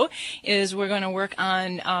do is we're going to work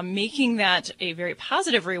on making that a very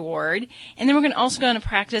positive reward. And then we're also going to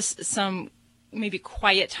practice some maybe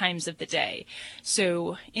quiet times of the day.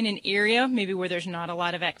 So in an area maybe where there's not a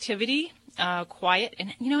lot of activity, quiet.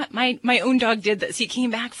 And you know what? My own dog did this. He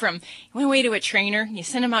went away to a trainer. You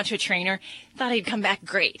sent him out to a trainer. Thought he'd come back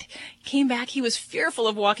great. Came back. He was fearful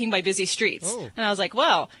of walking by busy streets. Oh. And I was like,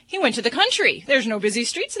 well, he went to the country. There's no busy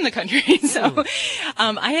streets in the country. So,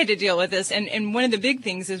 I had to deal with this. And one of the big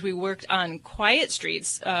things is we worked on quiet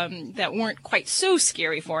streets, that weren't quite so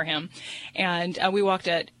scary for him. And, we walked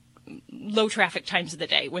at low traffic times of the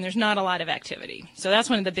day when there's not a lot of activity. So that's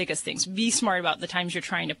one of the biggest things. Be smart about the times you're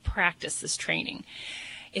trying to practice this training.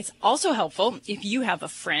 It's also helpful if you have a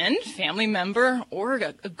friend, family member, or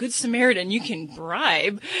a good Samaritan you can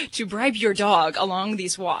bribe your dog along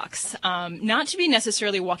these walks. Not to be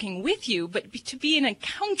necessarily walking with you, but to be an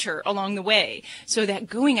encounter along the way. So that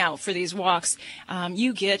going out for these walks,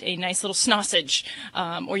 you get a nice little sausage,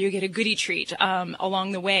 or you get a goodie treat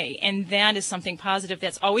along the way. And that is something positive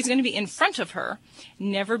that's always going to be in front of her,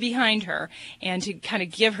 never behind her, and to kind of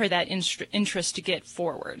give her that interest to get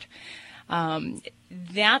forward.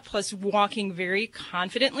 That plus walking very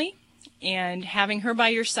confidently and having her by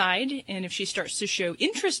your side. And if she starts to show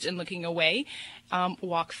interest in looking away,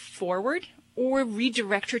 walk forward or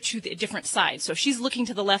redirect her to the different side. So if she's looking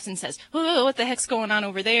to the left and says, oh, what the heck's going on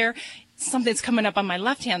over there? Something's coming up on my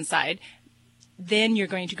left-hand side. Then you're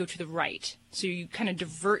going to go to the right. So you kind of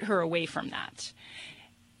divert her away from that.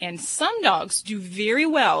 And some dogs do very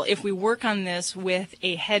well if we work on this with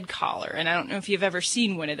a head collar. And I don't know if you've ever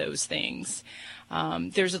seen one of those things.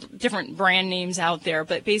 There's different brand names out there,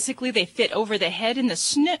 but basically they fit over the head and the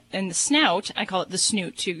snout. I call it the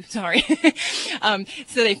snoot too, sorry.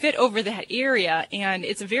 So they fit over that area, and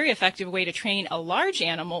it's a very effective way to train a large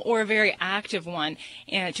animal or a very active one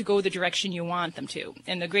to go the direction you want them to.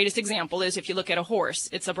 And the greatest example is if you look at a horse,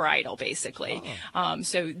 it's a bridle basically. Oh.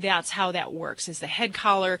 So that's how that works, is the head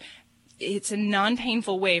collar. It's a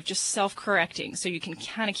non-painful way of just self-correcting, so you can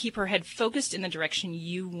kind of keep her head focused in the direction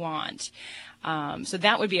you want. So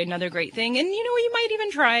that would be another great thing. And, you might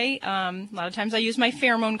even try, a lot of times I use my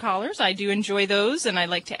pheromone collars. I do enjoy those, and I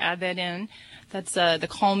like to add that in. That's the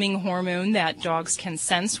calming hormone that dogs can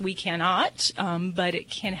sense. We cannot, but it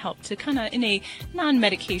can help to kind of, in a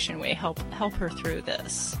non-medication way, help her through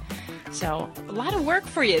this. So a lot of work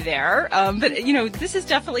for you there. But, this is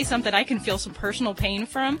definitely something I can feel some personal pain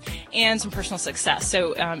from and some personal success.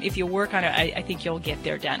 So if you work on it, I think you'll get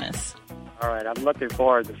there, Dennis. All right. I'm looking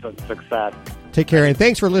forward to some success. Take care, and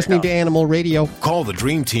thanks for listening to Animal Radio. Call the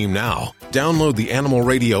Dream Team now. Download the Animal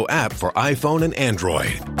Radio app for iPhone and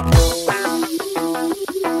Android.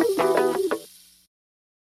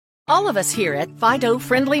 All of us here at Fido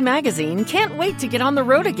Friendly Magazine can't wait to get on the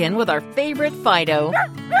road again with our favorite Fido.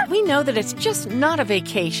 We know that it's just not a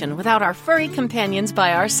vacation without our furry companions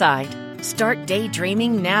by our side. Start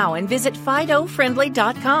daydreaming now and visit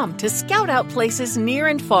FidoFriendly.com to scout out places near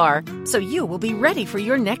and far so you will be ready for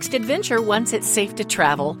your next adventure once it's safe to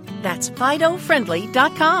travel. That's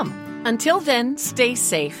FidoFriendly.com. Until then, stay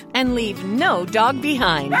safe and leave no dog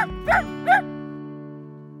behind.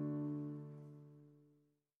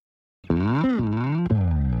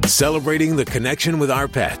 Celebrating the connection with our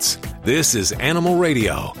pets. This is Animal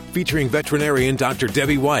Radio, featuring veterinarian Dr.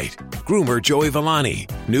 Debbie White, groomer Joey Villani,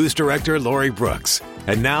 news director Lori Brooks,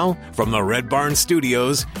 And now, from the Red Barn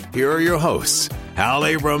Studios, here are your hosts, Hal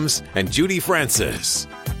Abrams and Judy Francis.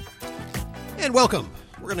 And welcome.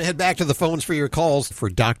 We're going to head back to the phones for your calls for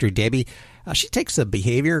Dr. Debbie. She takes the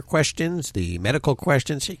behavior questions, the medical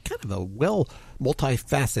questions. She's kind of a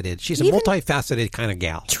multifaceted. She's a multifaceted kind of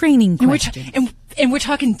gal. Training questions. And we're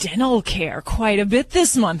talking dental care quite a bit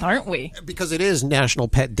this month, aren't we? Because it is National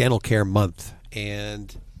Pet Dental Care Month.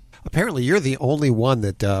 And apparently you're the only one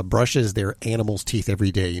that brushes their animals' teeth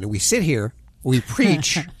every day. You know, we sit here. We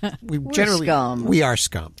preach. We're scum. We are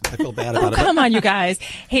scum. I feel bad about it. Come on, you guys.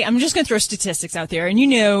 Hey, I'm just going to throw statistics out there. And you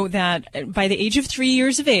know that by the age of 3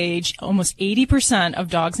 years of age, almost 80%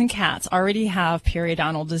 of dogs and cats already have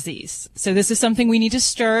periodontal disease. So this is something we need to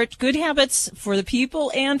start good habits for the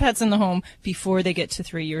people and pets in the home before they get to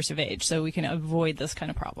 3 years of age so we can avoid this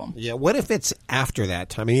kind of problem. Yeah. What if it's after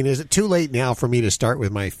that? I mean, is it too late now for me to start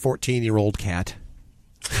with my 14-year-old cat?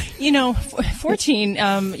 You know, 14,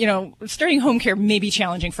 starting home care may be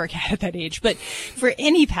challenging for a cat at that age, but for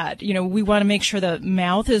any pet, you know, we want to make sure the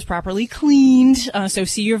mouth is properly cleaned. So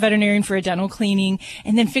see your veterinarian for a dental cleaning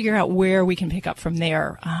and then figure out where we can pick up from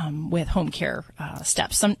there, with home care,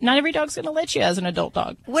 steps. Not every dog's going to let you as an adult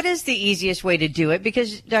dog. What is the easiest way to do it?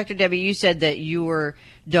 Because Dr. Debbie, you said that your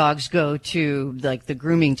dogs go to like the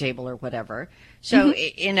grooming table or whatever. So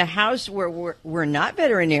in a house where we're not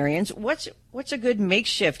veterinarians, what's a good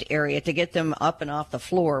makeshift area to get them up and off the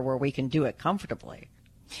floor where we can do it comfortably?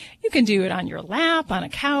 You can do it on your lap, on a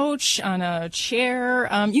couch, on a chair.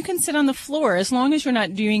 You can sit on the floor as long as you're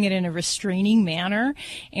not doing it in a restraining manner.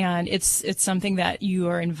 And it's something that you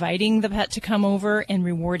are inviting the pet to come over and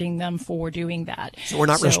rewarding them for doing that. So we're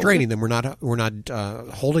not restraining them. We're not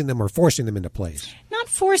holding them or forcing them into place. Not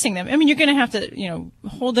forcing them. I mean, you're going to have to,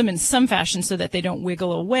 hold them in some fashion so that they don't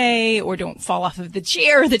wiggle away or don't fall off of the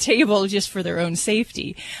chair or the table just for their own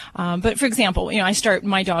safety. But for example, I start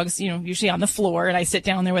my dogs, usually on the floor and I sit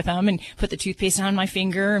down there with them and put the toothpaste on my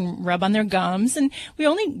finger and rub on their gums. And we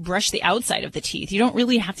only brush the outside of the teeth. You don't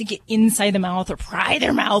really have to get inside the mouth or pry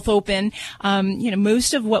their mouth open.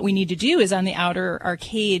 Most of what we need to do is on the outer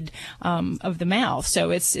arcade, of the mouth.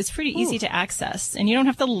 So it's pretty easy to access and you don't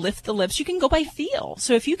have to lift the lips. You can go by feel.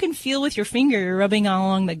 So if you can feel with your finger, you're rubbing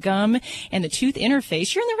along the gum and the tooth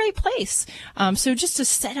interface, you're in the right place. So just to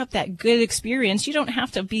set up that good experience, you don't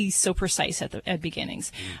have to be so precise at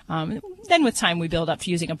beginnings. Then with time, we build up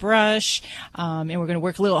to using a brush, and we're going to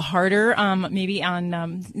work a little harder, maybe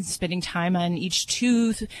on spending time on each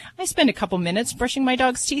tooth. I spend a couple minutes brushing my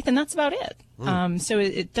dog's teeth, and that's about it. So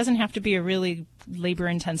it doesn't have to be a really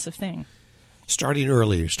labor-intensive thing. Starting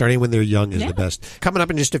early, starting when they're young is the best. Coming up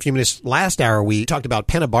in just a few minutes, last hour we talked about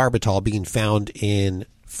pentobarbital being found in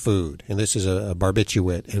food, and this is a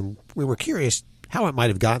barbiturate, and we were curious how it might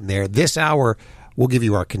have gotten there. This hour, we'll give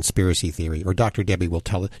you our conspiracy theory, or Dr. Debbie will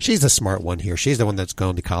tell it. She's the smart one here. She's the one that's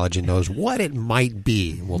gone to college and knows what it might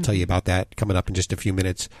be. We'll tell you about that coming up in just a few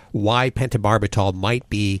minutes, why pentobarbital might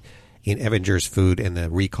be in Evinger's food and the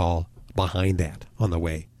recall behind that on the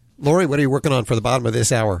way. Lori, what are you working on for the bottom of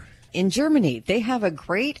this hour? In Germany, they have a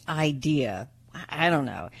great idea. I don't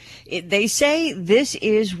know. They say this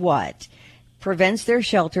is what prevents their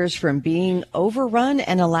shelters from being overrun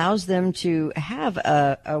and allows them to have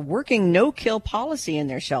a working no-kill policy in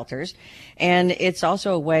their shelters. And it's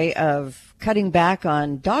also a way of cutting back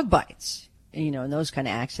on dog bites, and those kind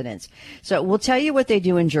of accidents. So we'll tell you what they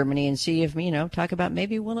do in Germany and see if, talk about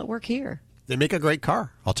maybe will it work here. They make a great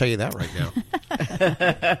car. I'll tell you that right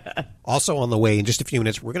now. Also on the way, in just a few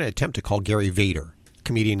minutes, we're going to attempt to call Gary Vader,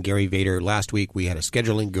 comedian Gary Vader. Last week, we had a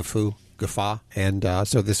scheduling guffaw, and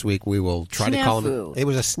so this week we will try to call him. It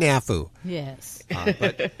was a snafu. Yes.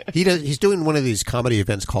 But he's doing one of these comedy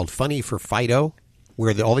events called Funny for Fido,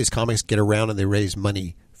 where all these comics get around and they raise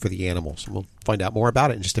money for the animals. And we'll find out more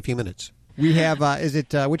about it in just a few minutes. We have,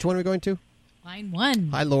 which one are we going to? Line 1.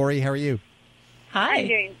 Hi, Lori. How are you? Hi. I'm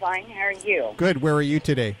doing fine. How are you? Good. Where are you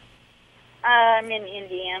today? I'm in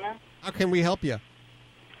Indiana. How can we help you?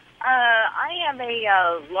 I have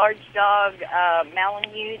a large dog,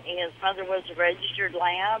 Malamute. His mother was a registered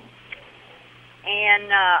lab.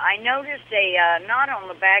 And I noticed a knot on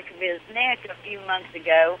the back of his neck a few months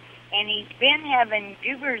ago. And he's been having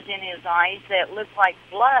goobers in his eyes that look like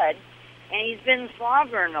blood. And he's been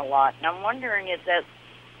slobbering a lot. And I'm wondering if that's,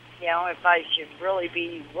 if I should really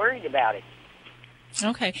be worried about it.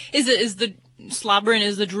 Okay. Is the slobbering,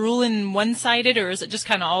 is the drooling one-sided, or is it just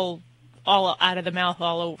kind of all out of the mouth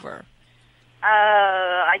all over?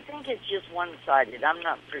 I think it's just one-sided. I'm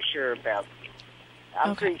not for sure about it.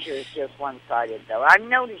 I'm pretty sure it's just one-sided, though. I've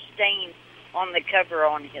noticed stains on the cover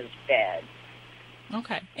on his bed.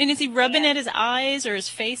 Okay. And is he rubbing at his eyes or his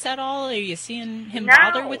face at all? Are you seeing him No.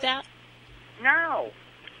 bother with that? No.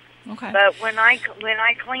 Okay. But when I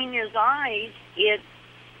clean his eyes,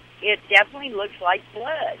 it definitely looks like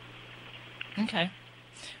blood. Okay.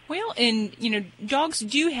 Well, and, dogs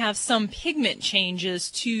do have some pigment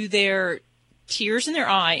changes to their tears in their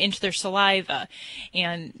eye into their saliva,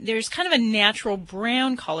 and there's kind of a natural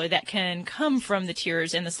brown color that can come from the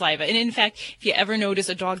tears and the saliva. And in fact, if you ever notice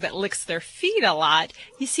a dog that licks their feet a lot,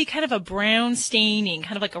 you see kind of a brown staining,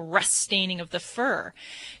 kind of like a rust staining of the fur.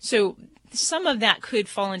 So some of that could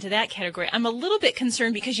fall into that category. I'm a little bit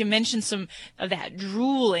concerned because you mentioned some of that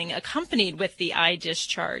drooling accompanied with the eye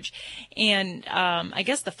discharge. And I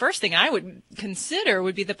guess the first thing I would consider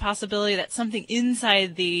would be the possibility that something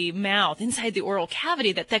inside the mouth, inside the oral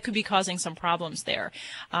cavity, that could be causing some problems there.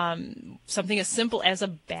 Something as simple as a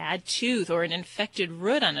bad tooth or an infected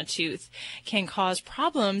root on a tooth can cause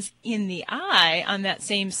problems in the eye on that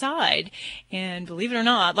same side. And believe it or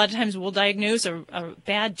not, a lot of times we'll diagnose a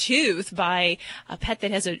bad tooth by a pet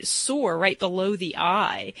that has a sore right below the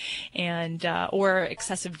eye, and or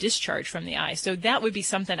excessive discharge from the eye. So that would be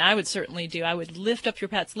something I would certainly do. I would lift up your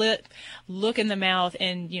pet's lip, look in the mouth,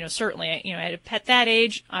 and certainly at a pet that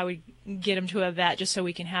age, I would get him to a vet just so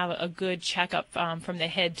we can have a good checkup from the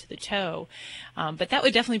head to the toe. But that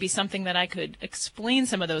would definitely be something that I could explain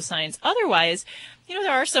some of those signs. Otherwise,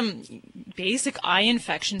 there are some basic eye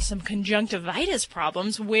infections, some conjunctivitis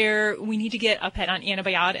problems where we need to get a pet on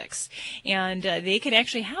antibiotics. And they can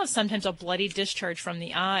actually have sometimes a bloody discharge from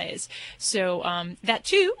the eyes. So that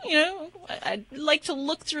too, I'd like to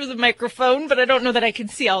look through the microphone, but I don't know that I can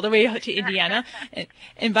see all the way out to Indiana.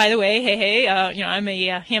 And by the way, hey, I'm a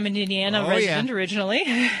Hammond, Indiana resident originally.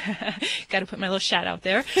 Got to put my little shout out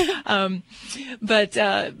there. But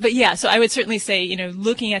yeah, so I would certainly say,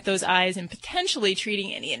 looking at those eyes and potentially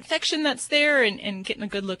treating any infection that's there and getting a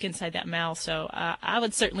good look inside that mouth. So I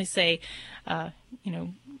would certainly say,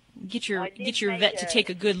 get your vet to take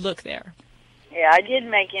a good look there. Yeah, I did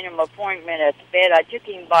make him an appointment at the vet. I took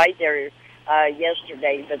him by there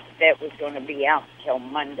yesterday, but the vet was going to be out until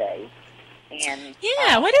Monday. And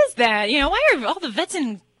yeah, what is that? Why are all the vets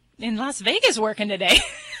in Las Vegas working today?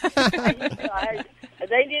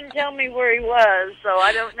 They didn't tell me where he was, so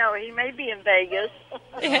I don't know. He may be in Vegas.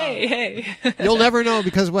 Hey. You'll never know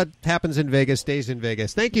because what happens in Vegas stays in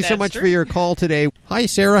Vegas. Thank you so much true. for your call today. Hi,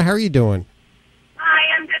 Sarah. How are you doing?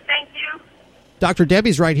 Hi, I'm good, thank you. Dr.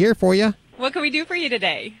 Debbie's right here for you. What can we do for you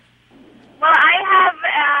today? Well, I have,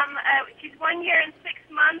 she's 1 year and 6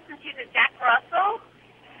 months, and she's a Jack Russell.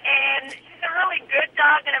 And she's a really good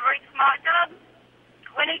dog and a very smart dog.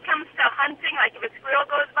 When it comes to hunting, like if a squirrel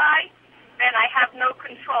goes by, then I have no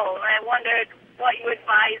control. And I wondered what you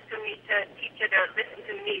advise for me to teach her to listen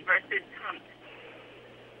to me versus hunt.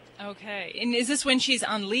 Okay. And is this when she's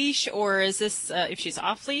on leash, or is this if she's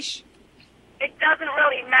off leash? It doesn't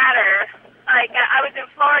really matter. Like, I was in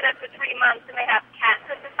Florida for 3 months, and they have cats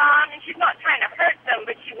at the farm, and she's not trying to hurt them,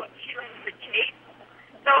 but she loves to chase.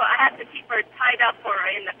 So I had to keep her tied up or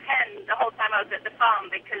in the pen the whole time I was at the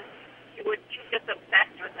farm because she was just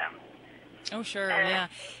obsessed with them. Oh, sure, yeah.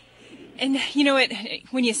 And you know what,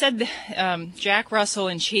 when you said Jack Russell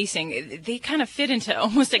and chasing, they kind of fit into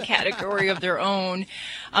almost a category of their own.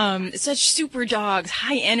 Such super dogs,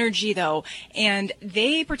 high energy though, and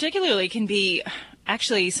they particularly can be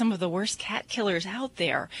actually some of the worst cat killers out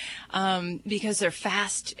there because they're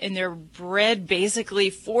fast and they're bred basically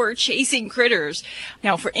for chasing critters.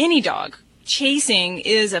 Now, for any dog, chasing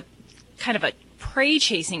is a kind of a prey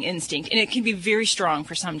chasing instinct, and it can be very strong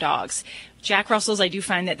for some dogs. Jack Russells, I do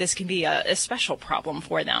find that this can be a special problem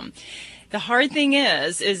for them. The hard thing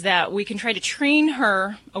is that we can try to train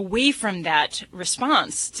her away from that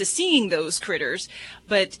response to seeing those critters,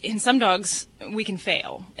 but in some dogs, we can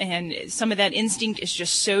fail. And some of that instinct is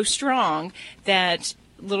just so strong that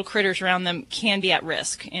little critters around them can be at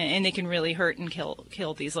risk, and they can really hurt and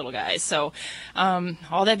kill these little guys. So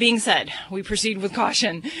all that being said, we proceed with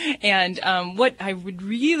caution. And what I would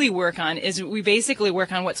really work on is we basically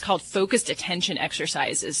work on what's called focused attention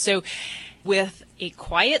exercises. So with a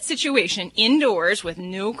quiet situation indoors with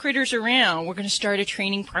no critters around, we're going to start a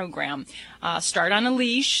training program. Start on a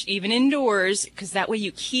leash, even indoors, because that way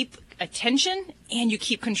you keep attention and you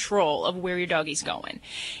keep control of where your doggie's going.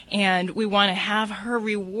 And we want to have her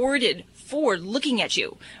rewarded for looking at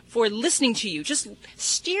you, for listening to you, just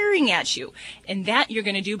staring at you. And that you're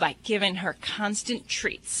going to do by giving her constant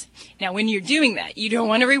treats. Now, when you're doing that, you don't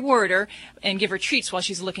want to reward her and give her treats while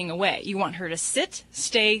she's looking away. You want her to sit,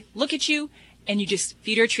 stay, look at you, and you just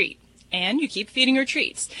feed her a treat. and you keep feeding her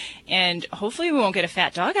treats. And hopefully we won't get a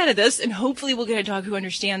fat dog out of this, and hopefully we'll get a dog who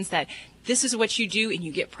understands that this is what you do and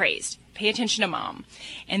you get praised. Pay attention to mom.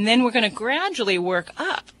 And then we're going to gradually work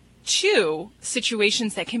up to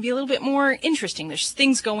situations that can be a little bit more interesting. There's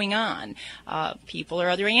things going on, people or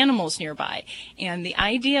other animals nearby. And the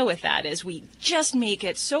idea with that is we just make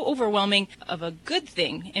it so overwhelming of a good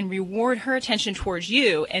thing and reward her attention towards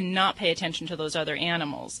you and not pay attention to those other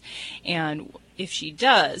animals. And if she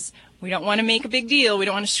does, we don't want to make a big deal. We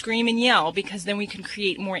don't want to scream and yell, because then we can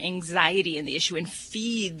create more anxiety in the issue and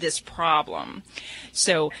feed this problem.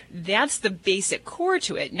 So that's the basic core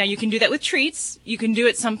to it. Now, you can do that with treats. You can do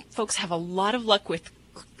it. Some folks have a lot of luck with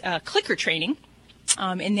clicker training.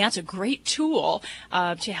 And that's a great tool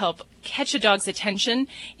to help catch a dog's attention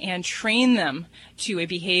and train them to a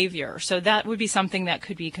behavior. So that would be something that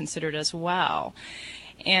could be considered as well.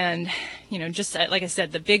 And, just like I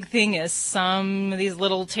said, the big thing is some of these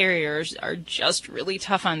little terriers are just really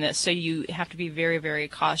tough on this. So you have to be very, very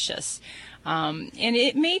cautious. And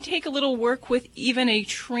it may take a little work with even a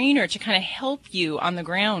trainer to kind of help you on the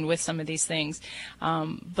ground with some of these things.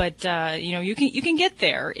 But you can get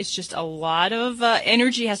there. It's just a lot of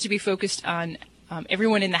energy has to be focused on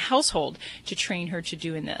everyone in the household to train her to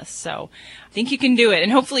doing this. So I think you can do it.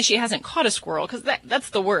 And hopefully she hasn't caught a squirrel, because that's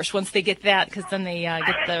the worst once they get that, because then they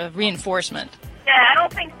get the reinforcement. Yeah, I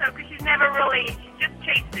don't think so, because she's never really, she just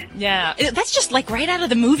chases. Yeah, that's just like right out of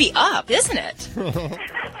the movie Up, isn't it?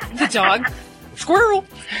 The dog, squirrel.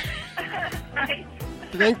 Right.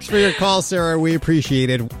 Thanks for your call, Sarah. We appreciate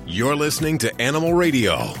it. You're listening to Animal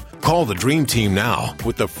Radio. Call the Dream Team now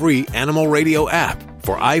with the free Animal Radio app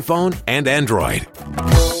for iPhone and Android.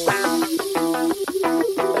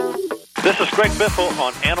 This is Greg Biffle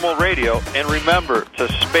on Animal Radio, and remember to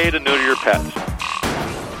spay and neuter your pets.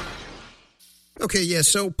 Okay, yeah,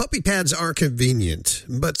 so puppy pads are convenient,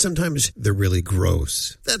 but sometimes they're really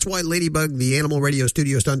gross. That's why Ladybug, the Animal Radio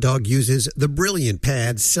studio stunt dog, uses the Brilliant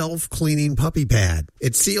Pad self-cleaning puppy pad.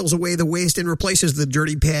 It seals away the waste and replaces the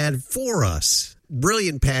dirty pad for us.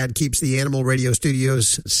 Brilliant Pad keeps the Animal Radio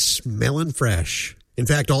studios smelling fresh. In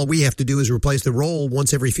fact, all we have to do is replace the roll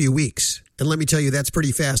once every few weeks. And let me tell you, that's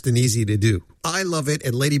pretty fast and easy to do. I love it,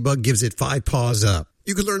 and Ladybug gives it 5 paws up.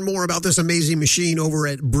 You can learn more about this amazing machine over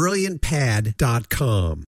at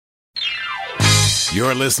brilliantpad.com.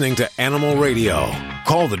 You're listening to Animal Radio.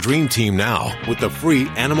 Call the Dream Team now with the free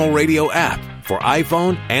Animal Radio app for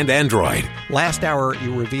iPhone and Android. Last hour,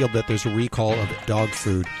 you revealed that there's a recall of dog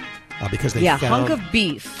food because they found... hunk of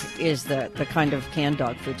beef is the kind of canned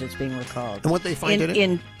dog food that's being recalled. And what they find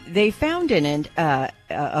in it? They found in it a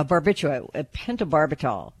barbiturate, a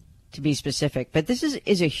pentobarbital, to be specific. But this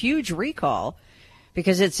is a huge recall,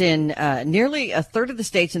 because it's in nearly a third of the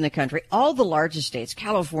states in the country, all the largest states,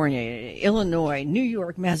 California, Illinois, New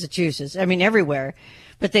York, Massachusetts, everywhere.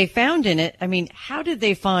 But they found in it, how did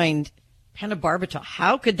they find pentobarbital?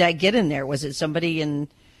 How could that get in there? Was it somebody in,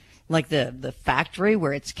 like, the factory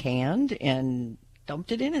where it's canned and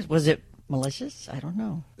dumped it in? Was it malicious? I don't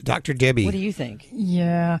know. Dr. Debbie. What do you think?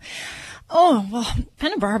 Yeah. Oh, well,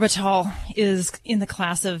 pentobarbital is in the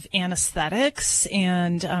class of anesthetics,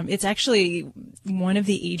 and it's actually one of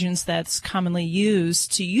the agents that's commonly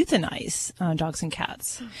used to euthanize dogs and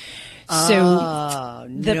cats. So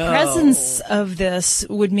the presence of this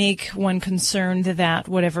would make one concerned that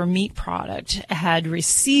whatever meat product had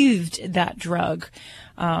received that drug,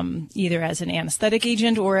 either as an anesthetic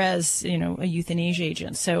agent or as, a euthanasia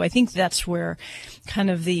agent. So I think that's where kind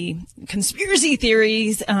of the conspiracy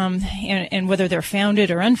theories, and whether they're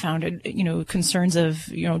founded or unfounded, concerns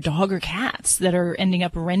of, dog or cats that are ending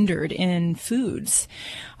up rendered in foods.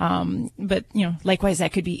 But, likewise,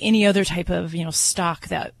 that could be any other type of, stock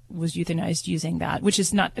that was euthanized using that, which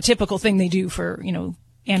is not a typical thing they do for,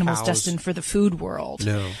 animals Cows. Destined for the food world.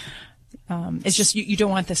 No. It's just you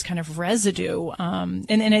don't want this kind of residue, and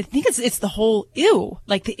I think it's the whole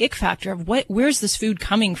like the ick factor of where's this food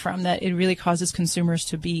coming from, that it really causes consumers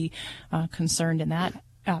to be concerned in that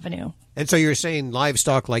avenue. And so you're saying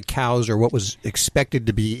livestock like cows are what was expected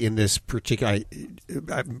to be in this particular.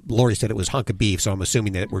 Lori said it was hunk of beef, so I'm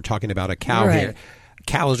assuming that we're talking about a cow here.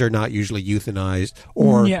 Cows are not usually euthanized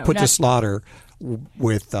or put to slaughter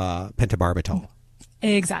with pentobarbital.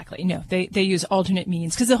 Exactly. No, they use alternate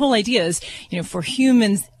means, because the whole idea is, for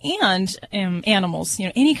humans and animals,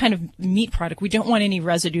 any kind of meat product, we don't want any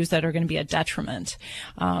residues that are going to be a detriment.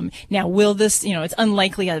 Now, will this, it's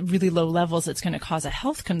unlikely at really low levels it's going to cause a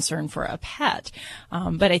health concern for a pet.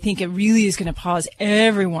 But I think it really is going to pause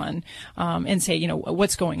everyone and say,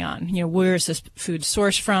 what's going on? Where is this food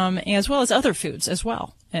sourced from, as well as other foods as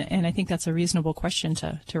well. And I think that's a reasonable question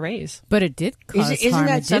to raise. But it did cause Isn't harm.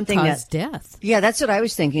 that It something did cause that death? Yeah, that's what I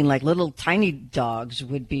was thinking. Like little tiny dogs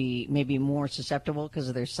would be maybe more susceptible because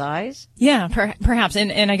of their size. Yeah, perhaps.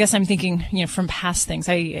 And I guess I'm thinking, from past things.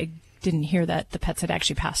 I didn't hear that the pets had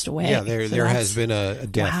actually passed away. Yeah, there has been a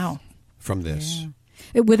death from this. Yeah.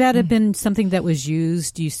 Would that have been something that was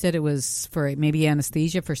used? You said it was for maybe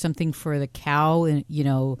anesthesia for something for the cow,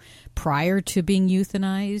 prior to being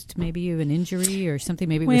euthanized, maybe an injury or something.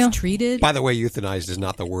 Maybe it was treated. By the way, euthanized is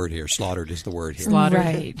not the word here. Slaughtered is the word here. Slaughtered.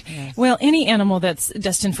 Right. Yes. Well, any animal that's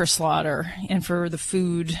destined for slaughter and for the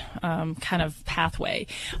food kind of pathway,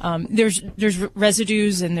 there's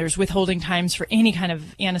residues and there's withholding times for any kind of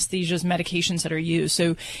anesthesias, medications that are used.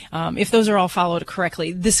 So if those are all followed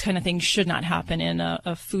correctly, this kind of thing should not happen in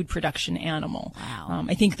a food production animal. Wow.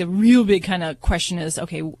 I think the real big kind of question is,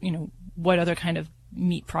 okay, what other kind of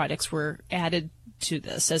meat products were added to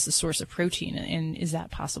this as a source of protein, and is that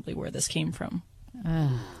possibly where this came from?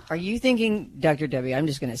 Are you thinking, Dr. Debbie, I'm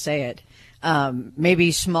just going to say it,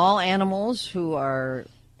 maybe small animals who are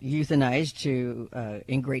euthanized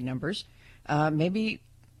in great numbers, maybe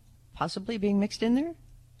possibly being mixed in there?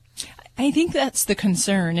 I think that's the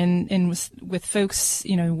concern, and with folks,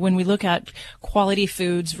 when we look at quality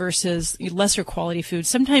foods versus lesser quality foods,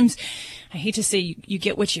 sometimes I hate to say you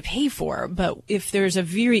get what you pay for, but if there's a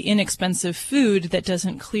very inexpensive food that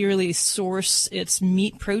doesn't clearly source its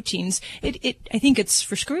meat proteins, I think it's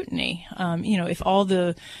for scrutiny. If all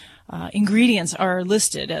the ingredients are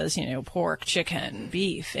listed as, pork, chicken,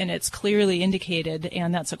 beef, and it's clearly indicated,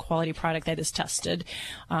 and that's a quality product that is tested.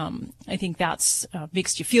 I think that's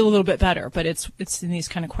makes you feel a little bit better, but it's in these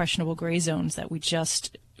kind of questionable gray zones that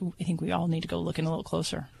I think we all need to go looking a little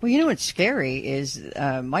closer. Well, what's scary is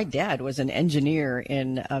my dad was an engineer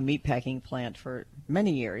in a meatpacking plant for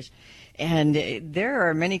many years. And there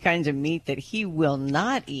are many kinds of meat that he will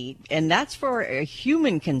not eat, and that's for a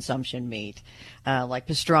human consumption meat, like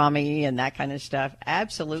pastrami and that kind of stuff.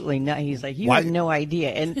 Absolutely not. He's like, you have no idea,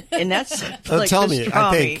 and that's like tell pastrami me,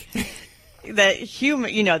 I think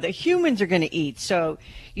that the humans are going to eat. So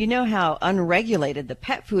you know how unregulated the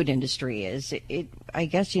pet food industry is. I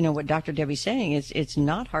guess what Dr. Debbie's saying is it's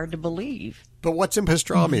not hard to believe. But what's in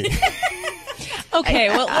pastrami? Okay,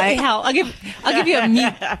 well, Hal, I'll give you a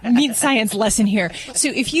meat science lesson here. So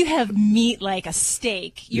if you have meat like a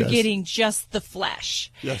steak, you're getting just the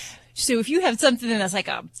flesh. Yes. So if you have something that's like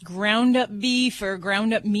a ground up beef or a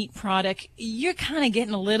ground up meat product, you're kind of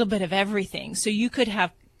getting a little bit of everything. So you could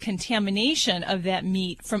have contamination of that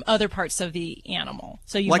meat from other parts of the animal.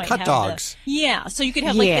 So you like might hot have dogs. So you could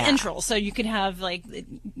have like the entrails. So you could have like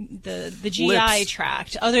the GI Lips.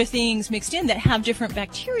 tract, other things mixed in that have different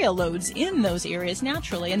bacteria loads in those areas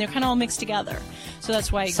naturally, and they're kind of all mixed together. So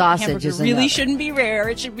that's why Sausage hamburger really shouldn't be rare.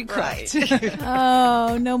 It should be cooked.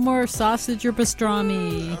 Oh, no more sausage or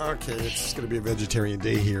pastrami. Okay, it's going to be a vegetarian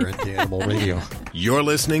day here at the Animal Radio. You're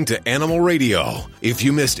listening to Animal Radio. If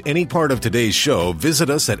you missed any part of today's show, visit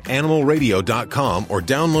us at animalradio.com or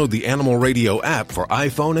download the Animal Radio app for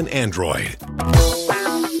iPhone and Android.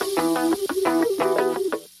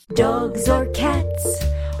 Dogs or cats,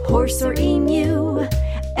 horse or emu,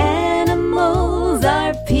 animals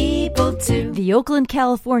are people too. The Oakland,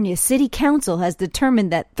 California City Council has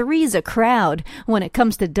determined that 3's a crowd when it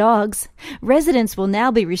comes to dogs. Residents will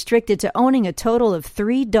now be restricted to owning a total of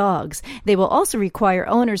 3 dogs. They will also require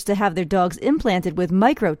owners to have their dogs implanted with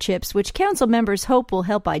microchips, which council members hope will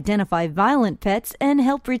help identify violent pets and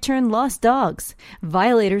help return lost dogs.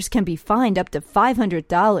 Violators can be fined up to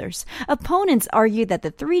 $500. Opponents argue that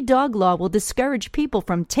the 3-dog law will discourage people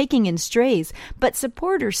from taking in strays, but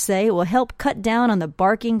supporters say it will help cut down on the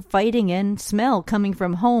barking, fighting, and smell coming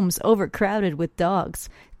from homes overcrowded with dogs.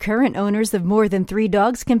 Current owners of more than 3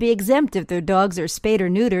 dogs can be exempt if their dogs are spayed or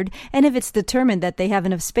neutered, and if it's determined that they have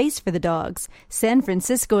enough space for the dogs. San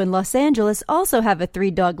Francisco and Los Angeles also have a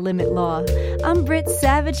 3-dog limit law. I'm Britt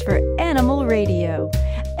Savage for Animal Radio.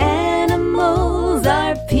 Animals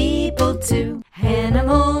are people too.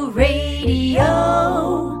 Animal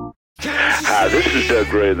Radio. Hi, this is Doug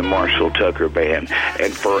Gray of the Marshall Tucker Band,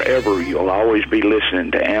 and forever you'll always be listening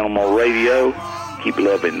to Animal Radio. Keep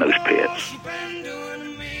loving those pets.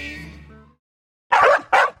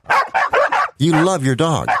 You love your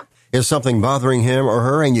dog. Is something bothering him or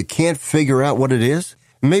her and you can't figure out what it is?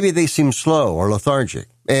 Maybe they seem slow or lethargic,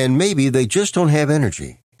 and maybe they just don't have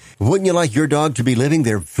energy. Wouldn't you like your dog to be living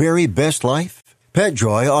their very best life?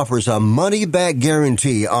 PetJoy offers a money-back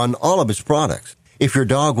guarantee on all of its products. If your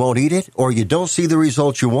dog won't eat it or you don't see the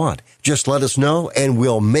results you want, just let us know and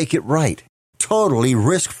we'll make it right. Totally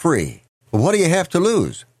risk-free. What do you have to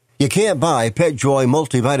lose? You can't buy PetJoy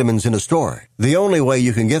multivitamins in a store. The only way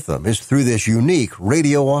you can get them is through this unique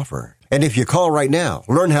radio offer. And if you call right now,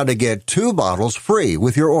 learn how to get 2 bottles free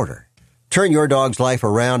with your order. Turn your dog's life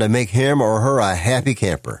around and make him or her a happy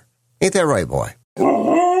camper. Ain't that right, boy?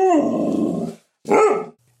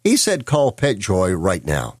 He said call PetJoy right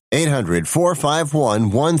now.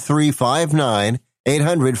 800-451-1359.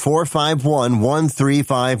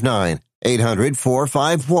 800-451-1359.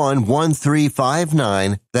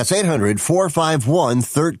 800-451-1359. That's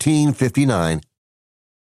 800-451-1359.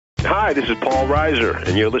 Hi, this is Paul Reiser,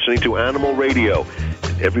 and you're listening to Animal Radio.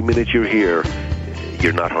 Every minute you're here,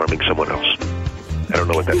 you're not harming someone else. I don't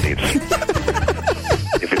know what that means.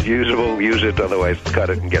 If it's usable, use it. Otherwise,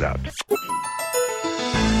 cut it and get out.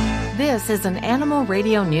 This is an Animal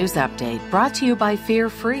Radio News Update brought to you by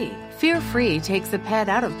Fear Free. Fear Free takes the pet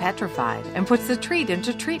out of petrified and puts the treat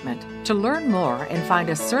into treatment. To learn more and find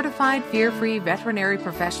a certified fear-free veterinary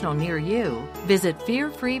professional near you, visit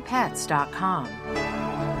fearfreepets.com.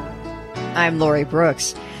 I'm Lori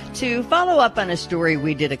Brooks. To follow up on a story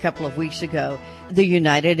we did a couple of weeks ago, the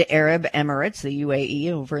United Arab Emirates, the UAE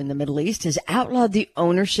over in the Middle East, has outlawed the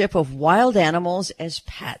ownership of wild animals as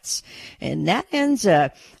pets. And that ends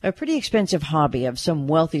a pretty expensive hobby of some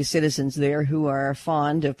wealthy citizens there who are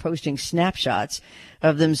fond of posting snapshots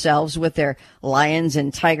of themselves with their lions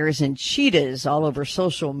and tigers and cheetahs all over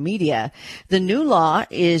social media. The new law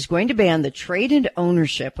is going to ban the trade and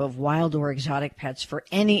ownership of wild or exotic pets for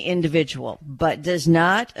any individual, but does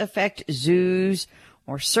not affect zoos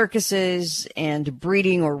or circuses and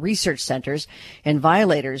breeding or research centers, and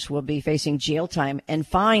violators will be facing jail time and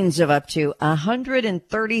fines of up to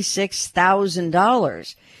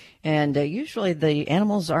 $136,000. And usually the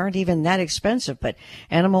animals aren't even that expensive, but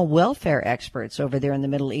animal welfare experts over there in the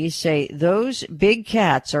Middle East say those big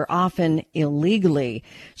cats are often illegally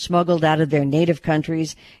smuggled out of their native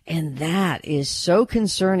countries, and that is so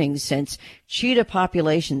concerning since cheetah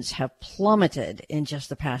populations have plummeted in just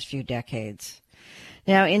the past few decades.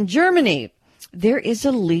 Now, in Germany, there is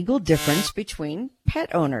a legal difference between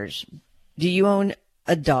pet owners. Do you own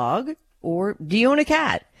a dog or do you own a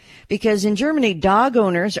cat? Because in Germany, dog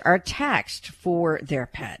owners are taxed for their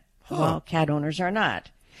pet, while cat owners are not.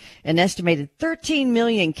 An estimated 13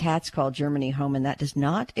 million cats call Germany home, and that does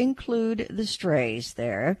not include the strays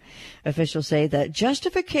there. Officials say the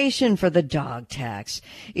justification for the dog tax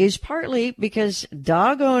is partly because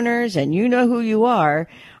dog owners, and you know who you are,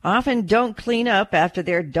 often don't clean up after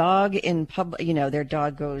their dog in public, their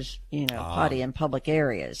dog goes, potty in public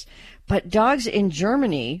areas. But dogs in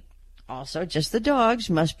Germany, also, just the dogs,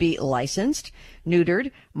 must be licensed,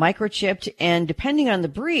 neutered, microchipped, and depending on the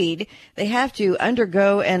breed, they have to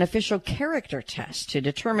undergo an official character test to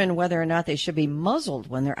determine whether or not they should be muzzled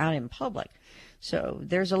when they're out in public. So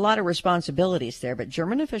there's a lot of responsibilities there, but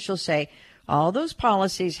German officials say all those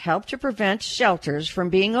policies help to prevent shelters from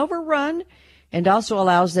being overrun and also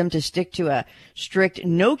allows them to stick to a strict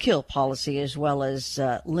no-kill policy as well as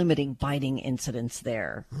limiting biting incidents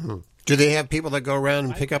there. Mm-hmm. Do they have people that go around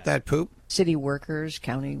and pick up that poop? City workers,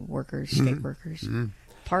 county workers, state workers.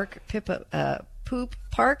 Park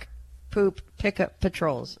poop pickup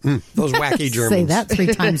patrols. Those wacky Germans. Say that 3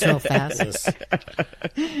 times real fast.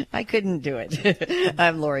 I couldn't do it.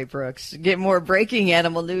 I'm Lori Brooks. Get more breaking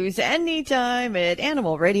animal news anytime at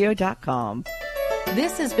animalradio.com.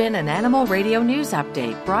 This has been an Animal Radio News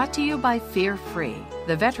Update brought to you by Fear Free.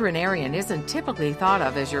 The veterinarian isn't typically thought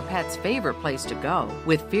of as your pet's favorite place to go.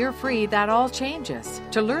 With Fear Free, that all changes.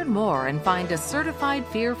 To learn more and find a certified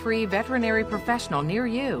Fear Free veterinary professional near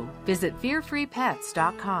you, visit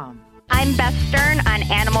fearfreepets.com. I'm Beth Stern on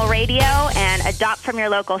Animal Radio and Adopt from your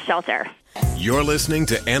local shelter. You're listening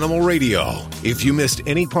to Animal Radio. If you missed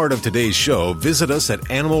any part of today's show, visit us at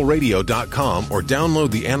animalradio.com or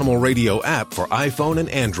download the Animal Radio app for iPhone and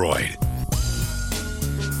Android.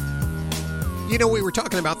 We were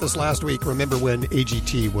talking about this last week. Remember when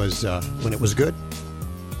AGT was, when it was good?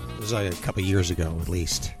 It was a couple years ago, at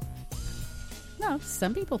least. No,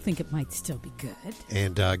 some people think it might still be good.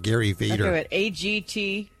 And Gary Vader. Okay,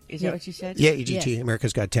 AGT, is that what you said? Yeah, AGT,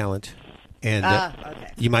 America's Got Talent. And okay.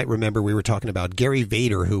 You might remember we were talking about Gary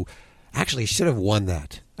Vader, who actually should have won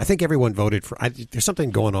that. I think everyone voted for. There's something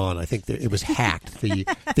going on. I think it was hacked. The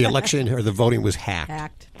election or the voting was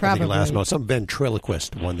hacked. Probably. Last month, some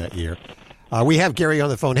ventriloquist won that year. We have Gary on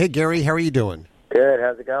the phone. Hey, Gary, how are you doing? Good.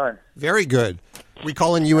 How's it going? Very good. We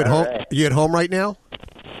calling you at home? Right. Are you at home right now?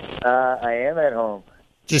 I am at home.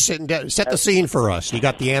 Just sitting down. Set the scene for us. You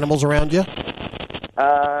got the animals around you?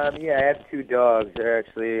 Yeah, I have 2 dogs. They're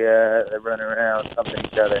actually they run around, humping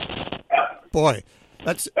each other. Boy,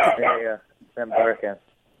 that's... Yeah, them barking.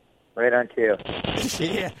 Right on cue.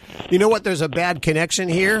 Yeah. You know what? There's a bad connection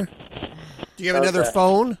here. Do you have another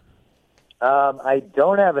phone? I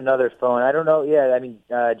don't have another phone. I don't know. Yeah, I mean,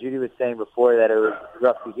 Judy was saying before that it was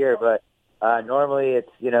rough to hear, but normally it's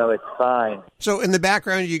fine. So in the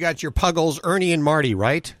background, you got your puggles, Ernie and Marty,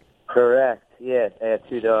 right? Correct. Yeah, I have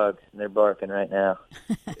 2 dogs, and they're barking right now.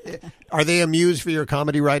 Are they amused for your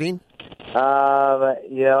comedy writing? I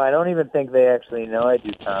don't even think they actually know I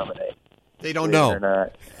do comedy. They don't know. Or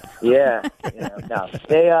not. Yeah. No.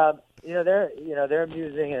 They, they're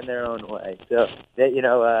amusing in their own way. So,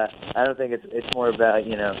 I don't think it's more about,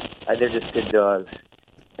 they're just good dogs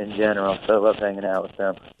in general. So I love hanging out with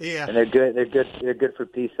them. Yeah. And they're good. They're good for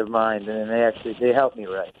peace of mind, and they help me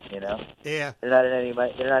write. Yeah. They're not in any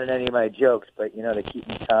of my jokes, but they keep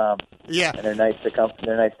me calm. Yeah. And they're nice to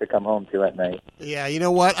come home to at night. Yeah. You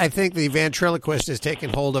know what? I think the ventriloquist has taken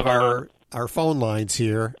hold of our phone lines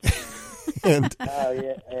here. And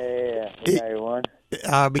one.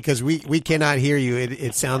 Because we cannot hear you.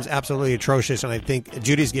 It sounds absolutely atrocious, and I think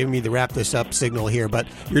Judy's giving me the wrap this up signal here. But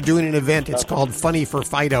you're doing an event. It's called Funny for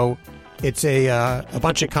Fido. It's a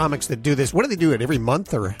bunch of comics that do this. What do they do it every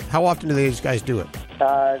month, or how often do these guys do it?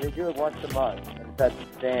 They do it once a month. It's at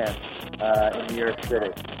Stand in New York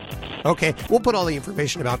City. Okay, we'll put all the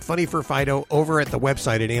information about Funny for Fido over at the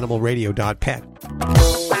website at animalradio.pet.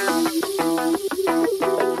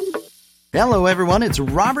 Hello, everyone. It's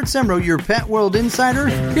Robert Semro, your Pet World Insider,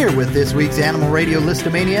 here with this week's Animal Radio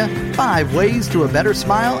Listomania, 5 ways to a better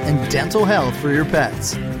smile and dental health for your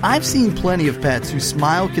pets. I've seen plenty of pets whose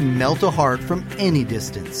smile can melt a heart from any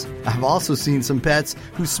distance. I've also seen some pets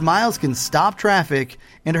whose smiles can stop traffic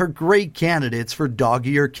and are great candidates for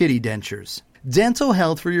doggy or kitty dentures. Dental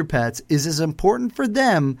health for your pets is as important for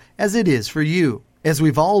them as it is for you. As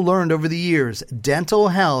we've all learned over the years, dental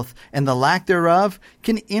health and the lack thereof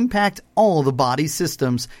can impact all the body's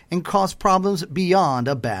systems and cause problems beyond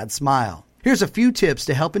a bad smile. Here's a few tips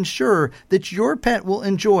to help ensure that your pet will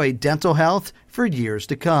enjoy dental health for years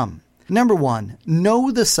to come. Number 1,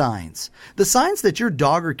 know the signs. The signs that your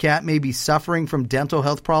dog or cat may be suffering from dental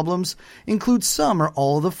health problems include some or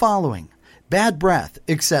all of the following: bad breath,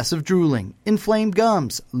 excessive drooling, inflamed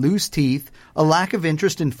gums, loose teeth, a lack of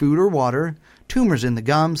interest in food or water, tumors in the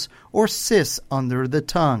gums, or cysts under the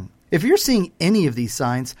tongue. If you're seeing any of these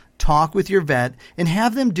signs, talk with your vet and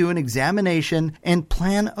have them do an examination and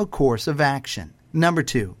plan a course of action. Number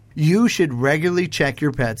 2, you should regularly check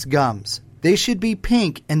your pet's gums. They should be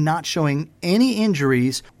pink and not showing any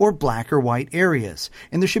injuries or black or white areas,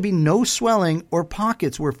 and there should be no swelling or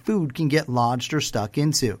pockets where food can get lodged or stuck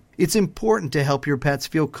into. It's important to help your pets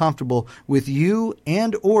feel comfortable with you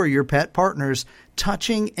and or your pet partners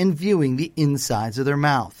touching and viewing the insides of their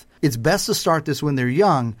mouth. It's best to start this when they're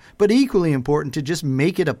young, but equally important to just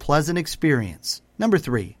make it a pleasant experience. Number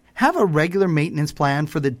 3, have a regular maintenance plan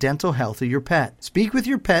for the dental health of your pet. Speak with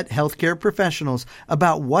your pet healthcare professionals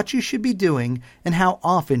about what you should be doing and how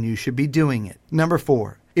often you should be doing it. Number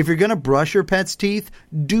 4, if you're going to brush your pet's teeth,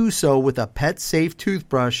 do so with a pet-safe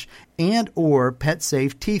toothbrush and or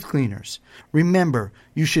pet-safe teeth cleaners. Remember,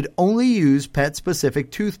 you should only use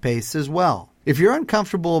pet-specific toothpaste as well. If you're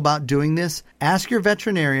uncomfortable about doing this, ask your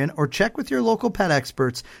veterinarian or check with your local pet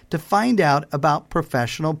experts to find out about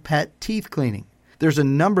professional pet teeth cleaning. There's a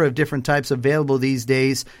number of different types available these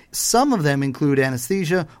days. Some of them include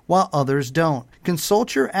anesthesia, while others don't.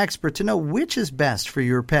 Consult your expert to know which is best for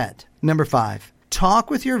your pet. Number 5,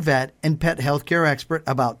 talk with your vet and pet healthcare expert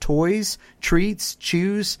about toys, treats,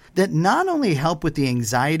 chews that not only help with the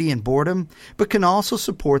anxiety and boredom, but can also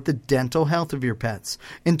support the dental health of your pets.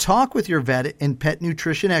 And talk with your vet and pet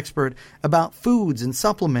nutrition expert about foods and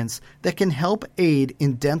supplements that can help aid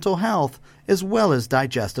in dental health as well as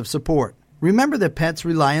digestive support. Remember that pets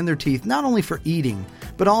rely on their teeth not only for eating,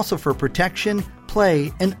 but also for protection,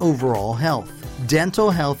 play, and overall health. Dental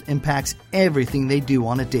health impacts everything they do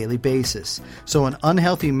on a daily basis. So an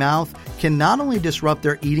unhealthy mouth can not only disrupt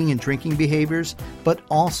their eating and drinking behaviors, but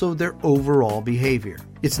also their overall behavior.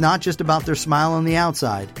 It's not just about their smile on the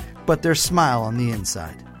outside, but their smile on the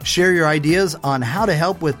inside. Share your ideas on how to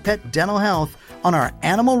help with pet dental health on our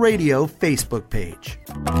Animal Radio Facebook page.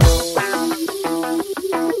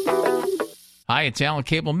 Hi, it's Alan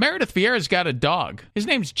Cable. Meredith Vieira's got a dog. His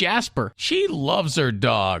name's Jasper. She loves her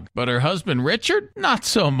dog, but her husband Richard, not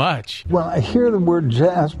so much. When I hear the word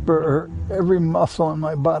Jasper, every muscle in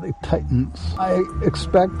my body tightens. I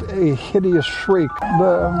expect a hideous shriek,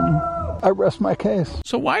 but I rest my case.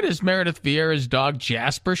 So why does Meredith Vieira's dog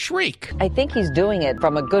Jasper shriek? I think he's doing it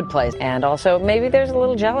from a good place, and also maybe there's a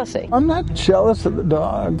little jealousy. I'm not jealous of the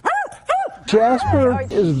dog. Jasper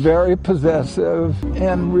is very possessive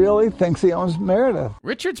and really thinks he owns Meredith.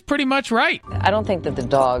 Richard's pretty much right. I don't think that the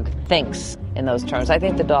dog thinks in those terms. I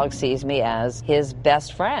think the dog sees me as his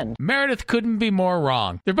best friend. Meredith couldn't be more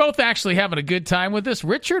wrong. They're both actually having a good time with this.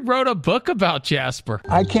 Richard wrote a book about Jasper.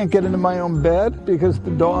 I can't get into my own bed because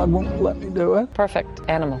the dog won't let me do it. Perfect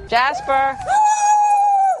animal. Jasper!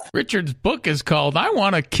 Richard's book is called I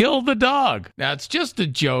Want to Kill the Dog. Now, it's just a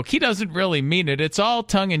joke. He doesn't really mean it. It's all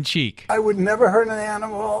tongue-in-cheek. I would never hurt an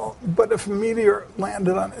animal, but if a meteor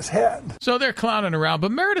landed on his head. So they're clowning around,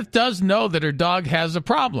 but Meredith does know that her dog has a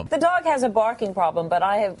problem. The dog has a barking problem, but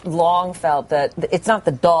I have long felt that it's not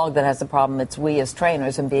the dog that has the problem. It's we as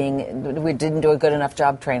trainers and we didn't do a good enough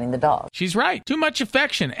job training the dog. She's right. Too much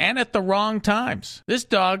affection and at the wrong times. This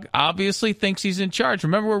dog obviously thinks he's in charge.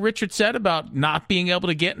 Remember what Richard said about not being able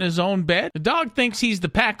to get in his own bed? The dog thinks he's the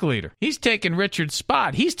pack leader. He's taken Richard's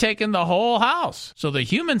spot. He's taken the whole house. So the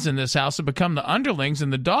humans in this house have become the underlings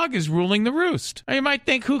and the dog is ruling the roost. Now you might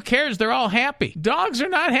think, who cares? They're all happy. Dogs are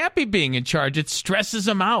not happy being in charge. It stresses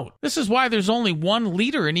them out. This is why there's only one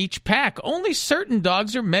leader in each pack. Only certain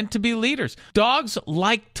dogs are meant to be leaders. Dogs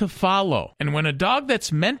like to follow. And when a dog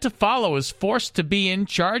that's meant to follow is forced to be in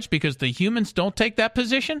charge because the humans don't take that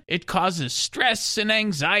position, it causes stress and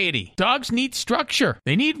anxiety. Dogs need structure.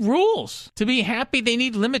 They need rules. To be happy, they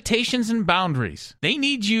need limitations and boundaries. They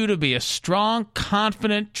need you to be a strong,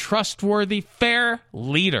 confident, trustworthy, fair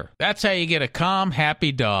leader. That's how you get a calm,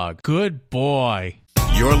 happy dog. Good boy.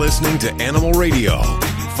 You're listening to Animal Radio.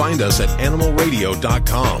 Find us at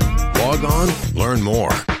animalradio.com. Log on, learn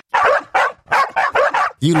more.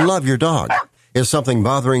 You love your dog. Is something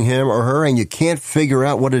bothering him or her and you can't figure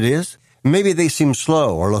out what it is? Maybe they seem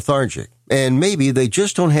slow or lethargic, and maybe they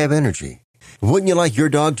just don't have energy. Wouldn't you like your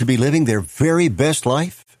dog to be living their very best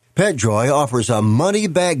life? PetJoy offers a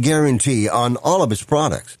money-back guarantee on all of its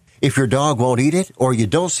products. If your dog won't eat it or you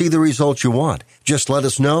don't see the results you want, just let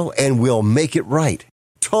us know and we'll make it right.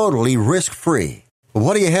 Totally risk-free.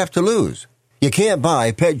 What do you have to lose? You can't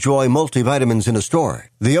buy PetJoy multivitamins in a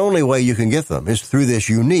store. The only way you can get them is through this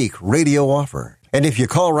unique radio offer. And if you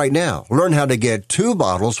call right now, learn how to get 2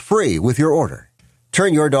 bottles free with your order.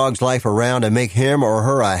 Turn your dog's life around and make him or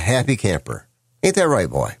her a happy camper. Ain't that right,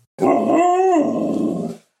 boy?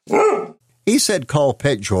 He said call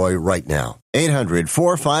PetJoy right now.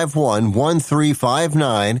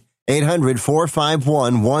 800-451-1359.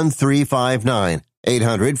 800-451-1359.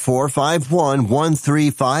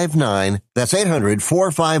 800-451-1359. That's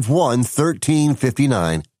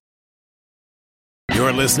 800-451-1359.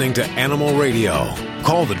 You're listening to Animal Radio.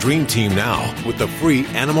 Call the Dream Team now with the free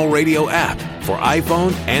Animal Radio app for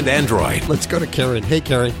iPhone and Android. Let's go to Karen. Hey,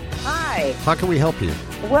 Karen. Hi. How can we help you?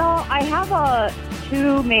 Well, I have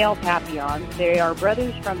 2 male Papillons. They are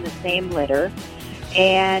brothers from the same litter.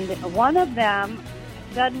 And one of them,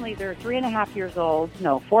 suddenly they're 4.5 years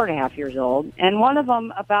old. And one of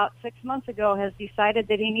them, about 6 months ago, has decided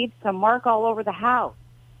that he needs to mark all over the house.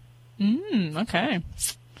 Okay.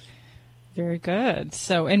 Very good.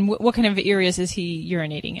 So, and what kind of areas is he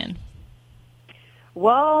urinating in?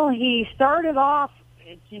 Well, he started off,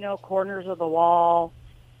 corners of the wall,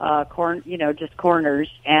 just corners,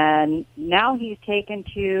 and now he's taken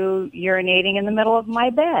to urinating in the middle of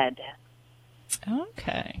my bed.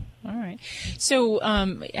 Okay. All right. So,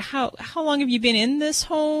 how long have you been in this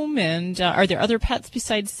home, and are there other pets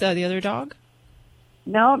besides the other dog?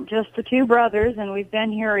 No, just the 2 brothers, and we've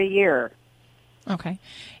been here a year. Okay.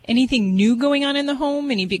 Anything new going on in the home?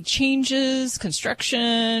 Any big changes,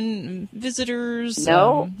 construction, visitors?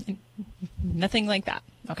 No. Nothing like that.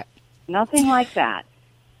 Okay. Nothing like that.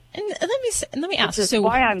 And let me ask. This is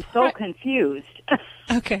why I'm so confused.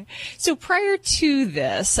 Okay. So prior to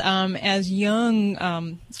this, as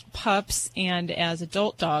young pups and as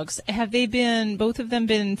adult dogs, have both of them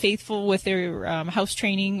been faithful with their house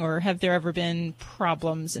training, or have there ever been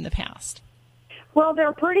problems in the past? Well,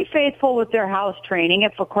 they're pretty faithful with their house training.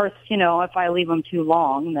 If I leave them too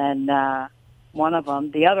long, then the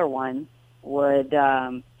other one, would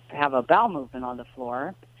have a bowel movement on the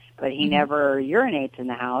floor, but he never urinates in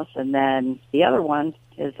the house. And then the other one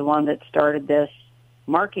is the one that started this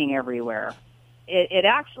marking everywhere. It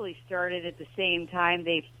actually started at the same time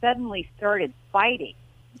they suddenly started fighting.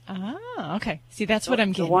 Ah, okay. See, that's what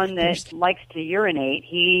I'm getting. The one that likes to urinate,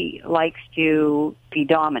 he likes to be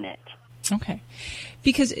dominant. Okay.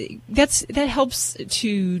 Because that helps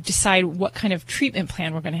to decide what kind of treatment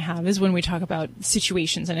plan we're going to have is when we talk about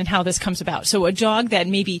situations and how this comes about. So a dog that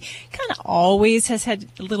maybe kind of always has had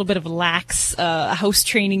a little bit of lax house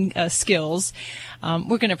training skills,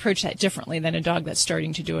 we're going to approach that differently than a dog that's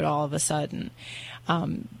starting to do it all of a sudden.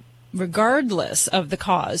 regardless of the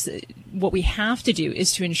cause, what we have to do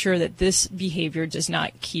is to ensure that this behavior does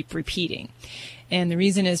not keep repeating. And the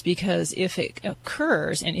reason is because if it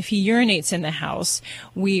occurs and if he urinates in the house,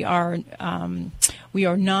 we are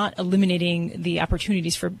not eliminating the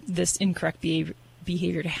opportunities for this incorrect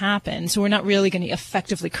behavior to happen. So we're not really going to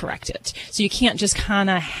effectively correct it. So you can't just kind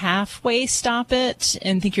of halfway stop it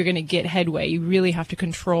and think you're going to get headway. You really have to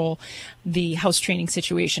control the house training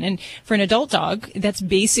situation. And for an adult dog, that's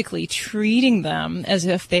basically treating them as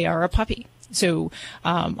if they are a puppy. So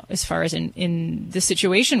as far as in this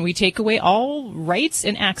situation, we take away all rights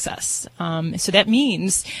and access. So that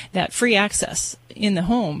means that free access in the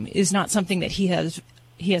home is not something that he has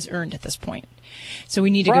earned at this point. So we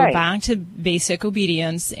need to go back to basic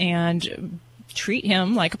obedience and treat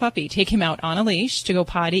him like a puppy. Take him out on a leash to go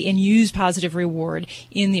potty and use positive reward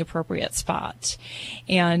in the appropriate spot.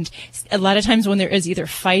 And a lot of times when there is either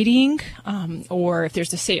fighting or if there's,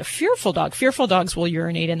 say, a fearful dogs will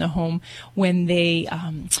urinate in the home when they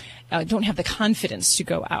don't have the confidence to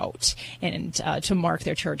go out and to mark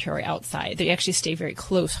their territory outside. They actually stay very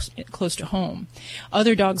close to home.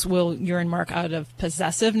 Other dogs will urine mark out of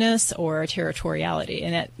possessiveness or territoriality,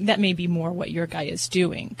 and that may be more what your guy is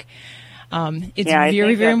doing. It's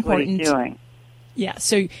very, very important. What he's doing. Yeah,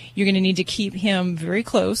 so you're going to need to keep him very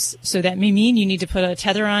close. So that may mean you need to put a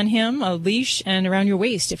tether on him, a leash, and around your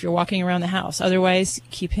waist if you're walking around the house. Otherwise,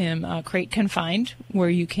 keep him crate confined where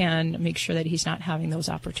you can make sure that he's not having those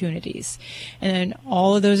opportunities. And then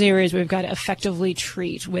all of those areas we've got to effectively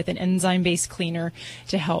treat with an enzyme-based cleaner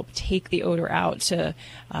to help take the odor out, to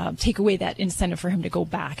take away that incentive for him to go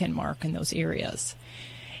back and mark in those areas.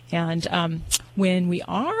 And when we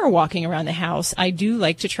are walking around the house, I do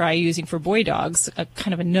like to try using, for boy dogs,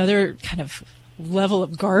 another kind of level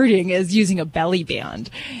of guarding is using a belly band.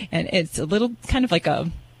 And it's a little kind of like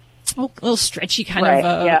a little stretchy kind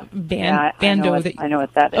of bando. I know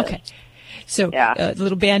what that is. Okay. So a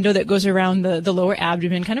little bando that goes around the lower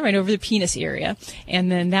abdomen, kind of right over the penis area.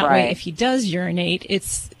 And then that way, if he does urinate,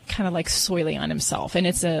 it's kind of like soiling on himself. And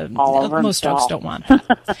it's most dogs don't want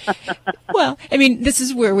that. Well, I mean, this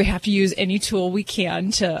is where we have to use any tool we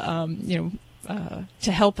can to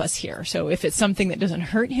help us here. So if it's something that doesn't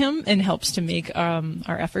hurt him and helps to make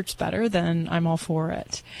our efforts better, then I'm all for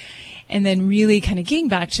it. And then really kind of getting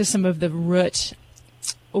back to some of the root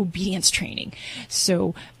obedience training.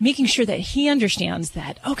 So making sure that he understands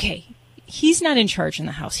that, okay, he's not in charge in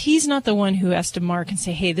the house. He's not the one who has to mark and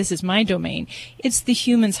say, hey, this is my domain. It's the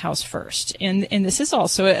human's house first. And this is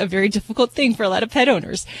also a very difficult thing for a lot of pet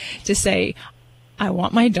owners to say, I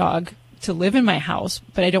want my dog to live in my house,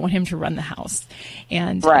 but I don't want him to run the house.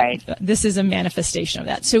 And this is a manifestation of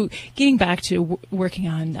that. So getting back to working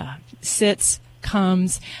on sits,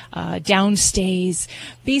 comes, downstays,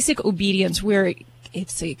 basic obedience where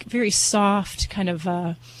it's a very soft kind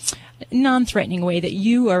of non-threatening way that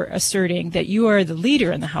you are asserting that you are the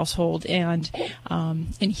leader in the household, and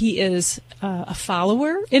he is a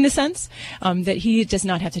follower in a sense, that he does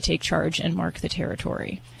not have to take charge and mark the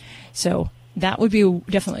territory. So that would be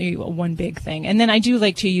definitely one big thing. And then I do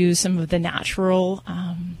like to use some of the natural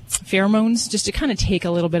pheromones just to kind of take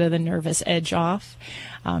a little bit of the nervous edge off.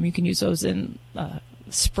 You can use those in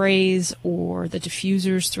sprays or the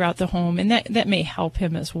diffusers throughout the home, and that may help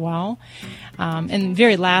him as well. And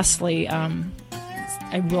very lastly,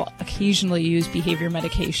 I will occasionally use behavior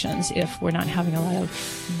medications if we're not having a lot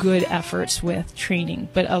of good efforts with training.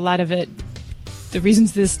 But a lot of it, the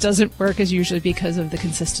reasons this doesn't work is usually because of the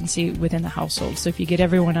consistency within the household. So if you get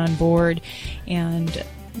everyone on board and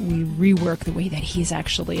we rework the way that he's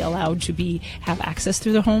actually allowed to have access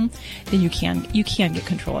through the home, then you can get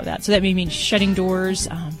control of that. So that may mean shutting doors,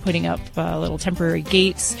 putting up little temporary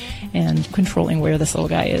gates, and controlling where this little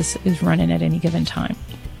guy is running at any given time.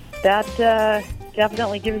 That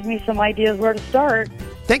definitely gives me some ideas where to start.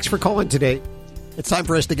 Thanks for calling today. It's time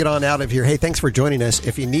for us to get on out of here. Hey, thanks for joining us.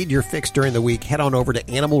 If you need your fix during the week, head on over to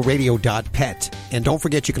animalradio.pet. And don't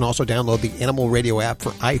forget, you can also download the Animal Radio app for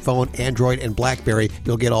iPhone, Android, and BlackBerry.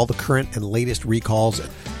 You'll get all the current and latest recalls.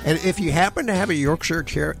 And if you happen to have a Yorkshire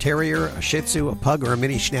Terrier, a Shih Tzu, a Pug, or a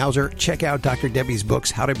Mini Schnauzer, check out Dr. Debbie's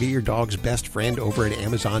books, How to Be Your Dog's Best Friend, over at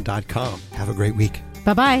Amazon.com. Have a great week.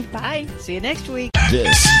 Bye-bye. Bye. See you next week.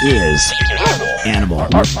 This is Animal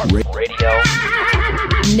Radio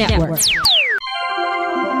Network.